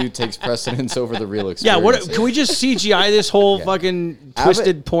value takes precedence over the real Yeah, experience. what can we just CGI this whole fucking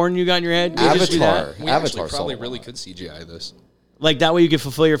twisted porn you got in your head? Can we just do that? Avatar. We Avatar actually probably saw a really lot. could CGI this. Like that way you could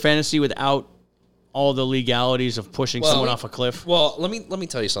fulfill your fantasy without all the legalities of pushing someone off a cliff. Well, let me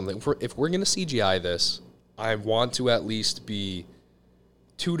tell you something. If we're gonna CGI this, I want to at least be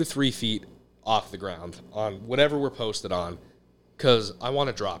 2 to 3 feet off the ground on whatever we're posted on, because I want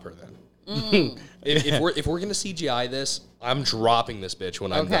to drop her then. If we're gonna CGI this, I'm dropping this bitch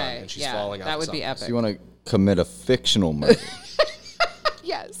when I'm done Okay. and she's Yeah, falling out. that the would be sun. epic. So you want to commit a fictional murder.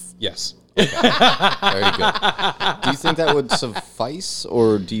 Yes. Yes. Very good. Do you think that would suffice,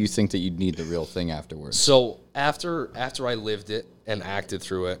 or do you think that you'd need the real thing afterwards? So after I lived it and acted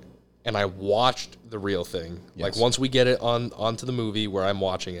through it, and I watched the real thing, like Yes. once we get it onto the movie where I'm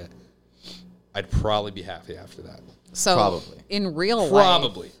watching it, I'd probably be happy after that. So Probably. in real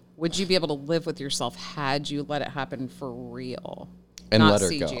Probably. life, would you be able to live with yourself had you let it happen for real? And not let her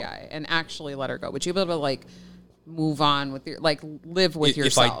go. CGI, and actually let her go? Would you be able to like move on with your live with If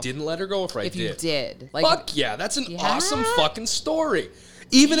yourself? I didn't let her go, if you did, like Fuck yeah, that's an Yeah? awesome fucking story.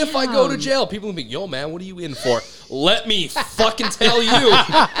 Even if I go to jail, people will be, yo, man, what are you in for? Let me fucking tell you.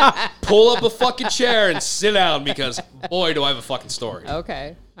 Pull up a fucking chair and sit down because, boy, do I have a fucking story.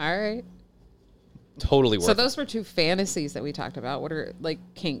 okay, all right. Totally worth So it. those were 2 fantasies that we talked about. What are like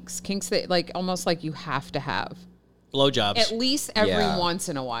kinks that like almost like you have to have Blowjobs. at least every Yeah. once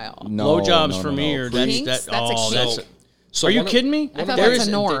in a while. No, Blowjobs no, for no, me no. are Kinks? that's That's a oh kink. that's So, So Are you one of- kidding me? I thought There that's is-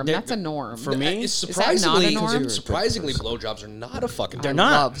 a norm. there- That's a norm. For me, It's Is that not a surprisingly, norm? surprisingly, blowjobs are not a fucking. They're norm.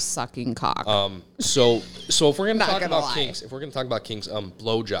 not. love sucking cock. So if we're gonna Not talk gonna about lie. kinks,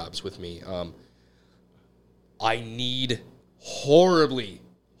 blowjobs with me, I need horribly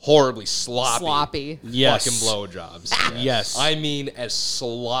sloppy Yes. fucking blowjobs. Yes. I mean as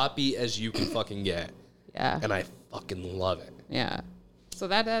sloppy as you can fucking get, yeah. and I fucking love it. Yeah. So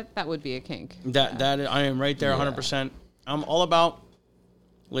that would be a kink. That I am right there, 100%. I'm all about.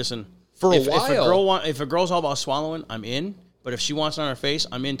 Listen, For a while, if a girl's all about swallowing, I'm in. But if she wants it on her face,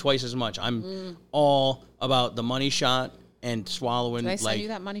 I'm in twice as much. I'm all about the money shot and swallowing. Did I send like you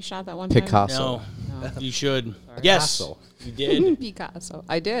that money shot that one Picasso. no, you should. Yes, Picasso. you did. time? Picasso.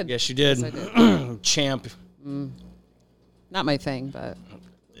 I did. Yes, you did. Yes, I Champ. Not my thing, but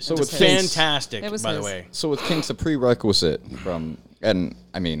So It's with kinks, fantastic, It was by the his. way. so with kinks, a prerequisite from, and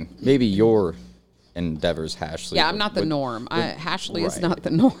I mean, maybe your endeavors, Hashley. yeah, I'm not the would- norm. Hashley is right. not the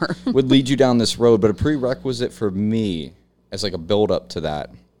norm. would lead you down this road, but a prerequisite for me as like a build up to that,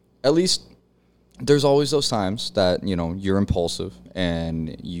 at least there's always those times that, you know, you're impulsive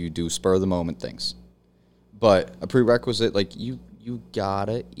and you do spur of the moment things. But a prerequisite, like you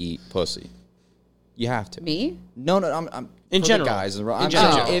gotta eat pussy. You have to. Me? No, I'm In for general. the guys. I'm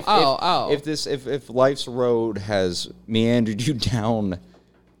general. saying if life's road has meandered you down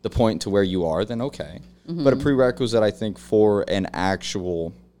the point to where you are, then okay. But a prerequisite, I think, for an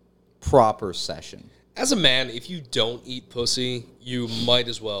actual proper session. As a man, if you don't eat pussy, you might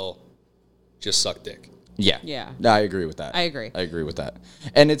as well just suck dick. Yeah. Yeah. I agree with that. I agree. I agree with that.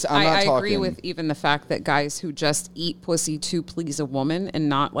 And it's I'm not I talking agree with even the fact that guys who just eat pussy to please a woman and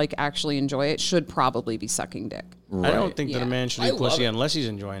not like actually enjoy it should probably be sucking dick. I don't think that Yeah. a man should I eat love pussy it. unless he's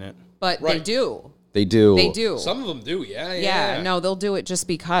enjoying it. But they Right. do. They do. They do. Some of them do, Yeah, no, they'll do it just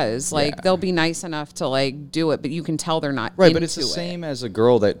because. Like, Yeah. they'll be nice enough to, like, do it, but you can tell they're not Right, but it's the into it. same as a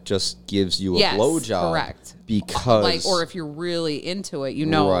girl that just gives you a Yes, blowjob. correct. Because Like, or if you're really into it, you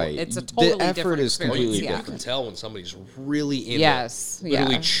know, Right. it's a The totally effort different is experience. completely You yeah. can tell when somebody's really into Yes, it.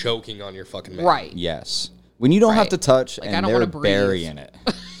 Literally yeah. choking on your fucking man. Right. yes. When you don't have Right. to touch Like, I and don't they're wanna breathe. burying it,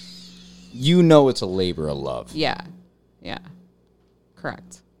 you know it's a labor of love. Yeah. Yeah.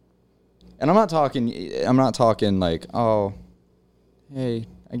 Correct. And I'm not talking like, oh, hey,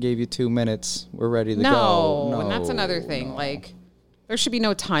 I gave you 2 minutes. We're ready to go. No, and that's another thing. no. Like, there should be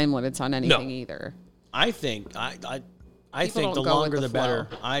no time limits on anything either. I think I People think the don't go with longer the the better.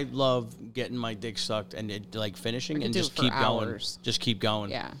 flow. I love getting my dick sucked and it, like finishing could and do just it for keep hours. going. Just keep going.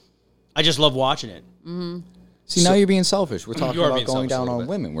 Yeah. I just love watching it. See, now you're being selfish. We're talking You are about being going selfish a down little on bit.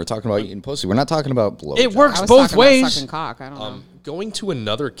 women. We're talking about eating pussy. We're not talking about blowjobs. It works I was both talking about ways. sucking cock. I don't know. Going to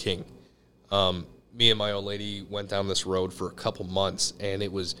another king. Me and my old lady went down this road for a couple months, and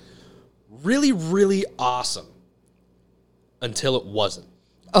it was really, really awesome until it wasn't.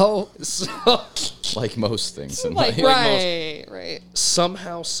 Oh, So Like most things in Like- life. right.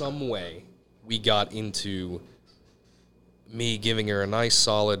 somehow, some way, we got into me giving her a nice,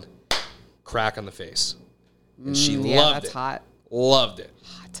 solid crack on the face, and she Yeah, loved that's it. hot. Loved it.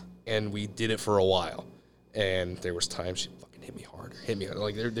 Hot. And we did it for a while. And there was times she fucking hit me harder.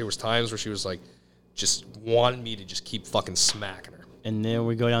 Like there was times where she was like, just wanted me to just keep fucking smacking her. And then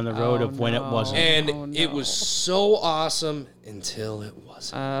we go down the road Oh, of when it no. wasn't. And Oh, it no. was so awesome until it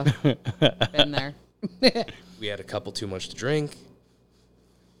wasn't. Been there. We had a couple too much to drink.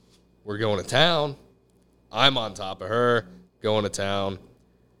 We're going to town. I'm on top of her, going to town.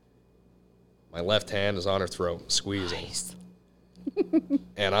 My left hand is on her throat, squeezing.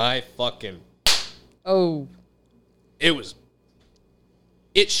 And I fucking... Oh,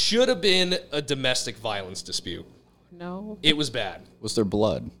 It should have been a domestic violence dispute. no. It was bad. Was there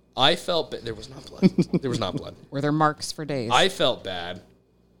blood? I felt there was not blood. There was not blood. Were there marks for days? I felt bad.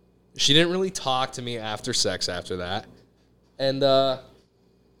 She didn't really talk to me after sex after that. And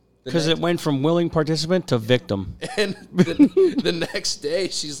Because it went from willing participant to victim. and the next day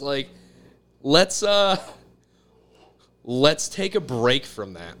she's like, let's take a break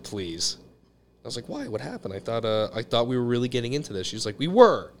from that, please. I was like, why? What happened? I thought we were really getting into this. She was like, we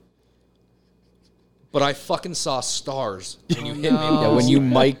were. But I fucking saw stars when you hit me. Yeah, when you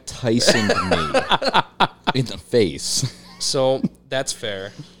Mike Tyson me in the face. So that's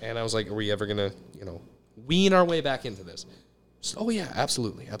fair. And I was like, are we ever going to, wean our way back into this? So, oh, yeah,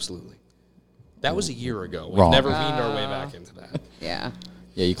 absolutely. Absolutely. That was a year ago. We've Wrong. never weaned our way back into that. yeah.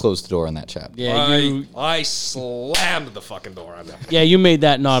 Yeah, you closed the door on that chapter. Yeah, I slammed the fucking door on that. you made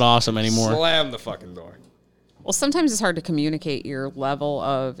that not awesome anymore. Slammed the fucking door. Well, sometimes it's hard to communicate your level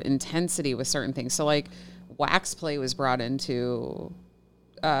of intensity with certain things. So, like, wax play was brought into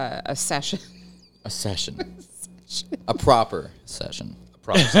a session. A session. A proper session.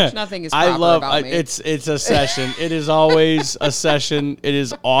 Nothing is proper I love about me. it's a session. It is always a session. It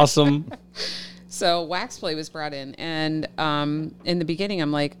is awesome. So wax play was brought in, and in the beginning,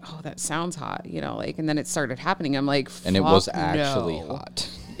 I'm like, "Oh, that sounds hot," and then it started happening. I'm like, And it was "Fuck actually no." hot.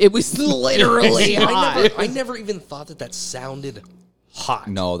 It was literally hot. I never even thought that sounded hot.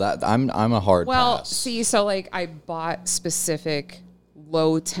 No, that I'm a hard Well, pass. see, so like I bought specific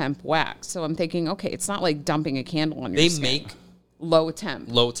low temp wax, so I'm thinking, okay, it's not like dumping a candle on your They skin. make low temp.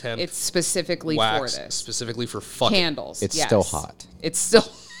 low temp It's specifically wax for this. specifically for fucking. Candles. It's yes. still hot. It's still.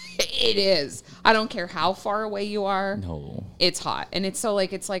 It is. I don't care how far away you are. No. It's hot, and it's so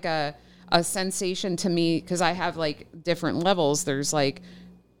like it's like a sensation to me because I have like different levels. There's like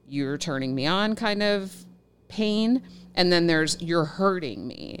you're turning me on kind of pain, and then there's you're hurting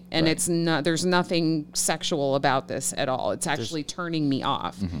me, and it's not. There's nothing sexual about this at all. It's actually turning me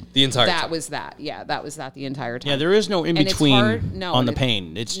off. The entire That time. was that. Yeah, that was that the entire time. Yeah, there is no in And it's between hard- no, on and the it's-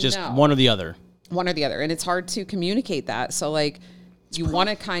 pain. It's just no. one or the other. One or the other, and it's hard to communicate that. So like. You want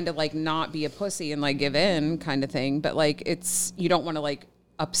to kind of like not be a pussy and like give in kind of thing, but like it's you don't want to like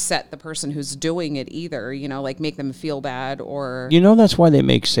upset the person who's doing it either, like make them feel bad or That's why they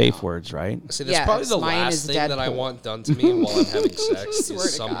make safe words, right? See, that's Yes, probably the mine last is thing that I Deadpool. want done to me while I'm having sex Swear is to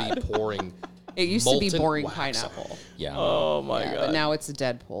somebody pouring. it used to be molten boring wax pineapple. Yeah. Oh my Yeah, but now it's a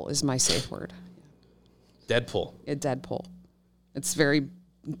Deadpool is my safe word. Deadpool. A Deadpool. It's very.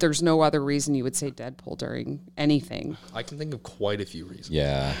 There's no other reason you would say Deadpool during anything. I can think of quite a few reasons.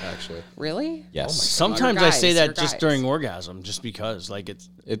 Yeah. Actually. Really? Yes. Sometimes You're I say guys, that you're just guys. during orgasm, just because like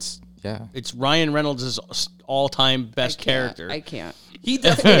It's yeah. it's Ryan Reynolds' all-time best I can't. character. I can't. He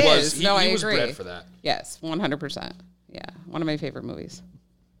definitely It was. is. He, No, he I was agree. bred for that. Yes, 100%. Yeah, one of my favorite movies.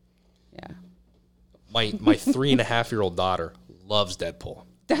 Yeah. My 3.5-year-old daughter loves Deadpool.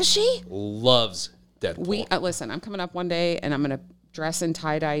 Does she? Loves Deadpool. We listen. I'm coming up one day, and I'm gonna dress in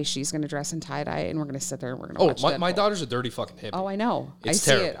tie dye. She's gonna dress in tie dye, and we're gonna sit there and we're gonna watch. my Deadpool. daughter's a dirty fucking hippie. Oh, I know. It's I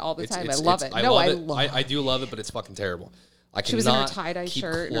see terrible. it all the time. It's- I love it's- it. No, I it. love it. I do love it, but it's fucking terrible. I She was in her cannot tie-dye keep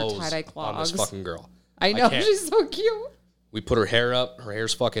shirt and her clothes tie-dye on this clogs. fucking girl. I know. can't. She's so cute. We put her hair up. Her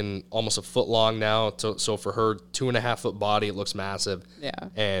hair's fucking almost a foot long now. So for her 2.5 foot body, it looks massive. Yeah.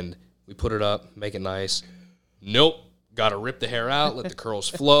 And we put it up, make it nice. Nope. Got to rip the hair out, let the curls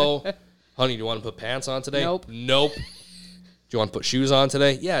flow. Honey, do you want to put pants on today? Nope. Nope. Do you want to put shoes on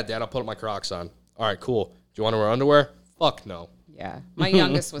today? Yeah, Dad, I'll put my Crocs on. All right, cool. Do you want to wear underwear? Fuck no. Yeah, my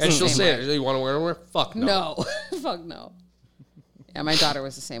youngest was And the she'll same say, way. it. You want to wear underwear? Fuck no. No, fuck no. Yeah, my daughter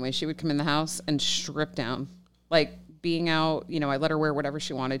was the same way. She would come in the house and strip down, like being out. I let her wear whatever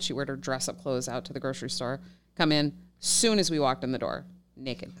she wanted. She wore her dress up clothes out to the grocery store. Come in soon as we walked in the door,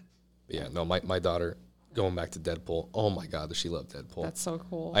 naked. Yeah, no, my daughter, going back to Deadpool, oh my God, does she love Deadpool. That's so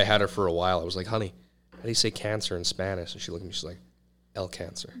cool. I had her for a while. I was like, honey, how do you say cancer in Spanish? And she looked at me, she's like, El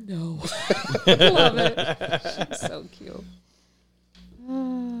Cancer. No, love it. She's so cute.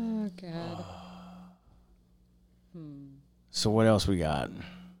 Oh God. So what else we got?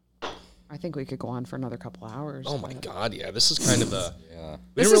 I think we could go on for another couple hours. Oh my God, yeah, this is kind of a... Yeah.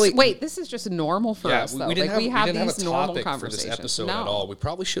 This is just normal for us, though. we didn't we have have these a normal topic for conversations. this episode No. at all. We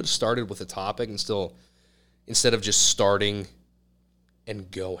probably should have started with a topic instead of just starting and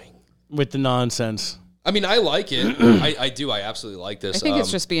going. With the nonsense. I mean, I like it. I do. I absolutely like this. I think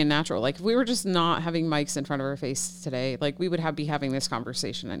it's just being natural. Like if we were just not having mics in front of our face today, like we would be having this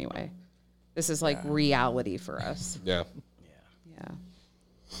conversation anyway. This is like reality for us. Yeah. Yeah.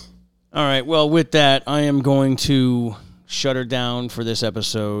 All right. Well, with that, I am going to shut her down for this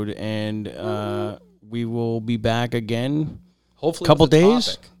episode, and we will be back again. Hopefully, Couple with a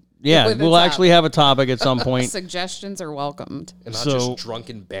days? topic Yeah, With a we'll actually topic. have a topic at some point. Suggestions are welcomed. and not So- just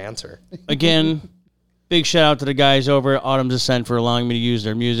drunken banter. Again, big shout out to the guys over at Autumn's Ascent for allowing me to use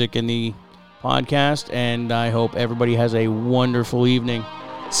their music in the podcast, and I hope everybody has a wonderful evening.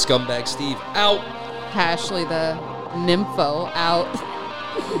 Scumbag Steve out. Hashley the Nympho out.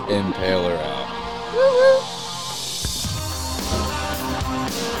 Impaler out. Woo-woo.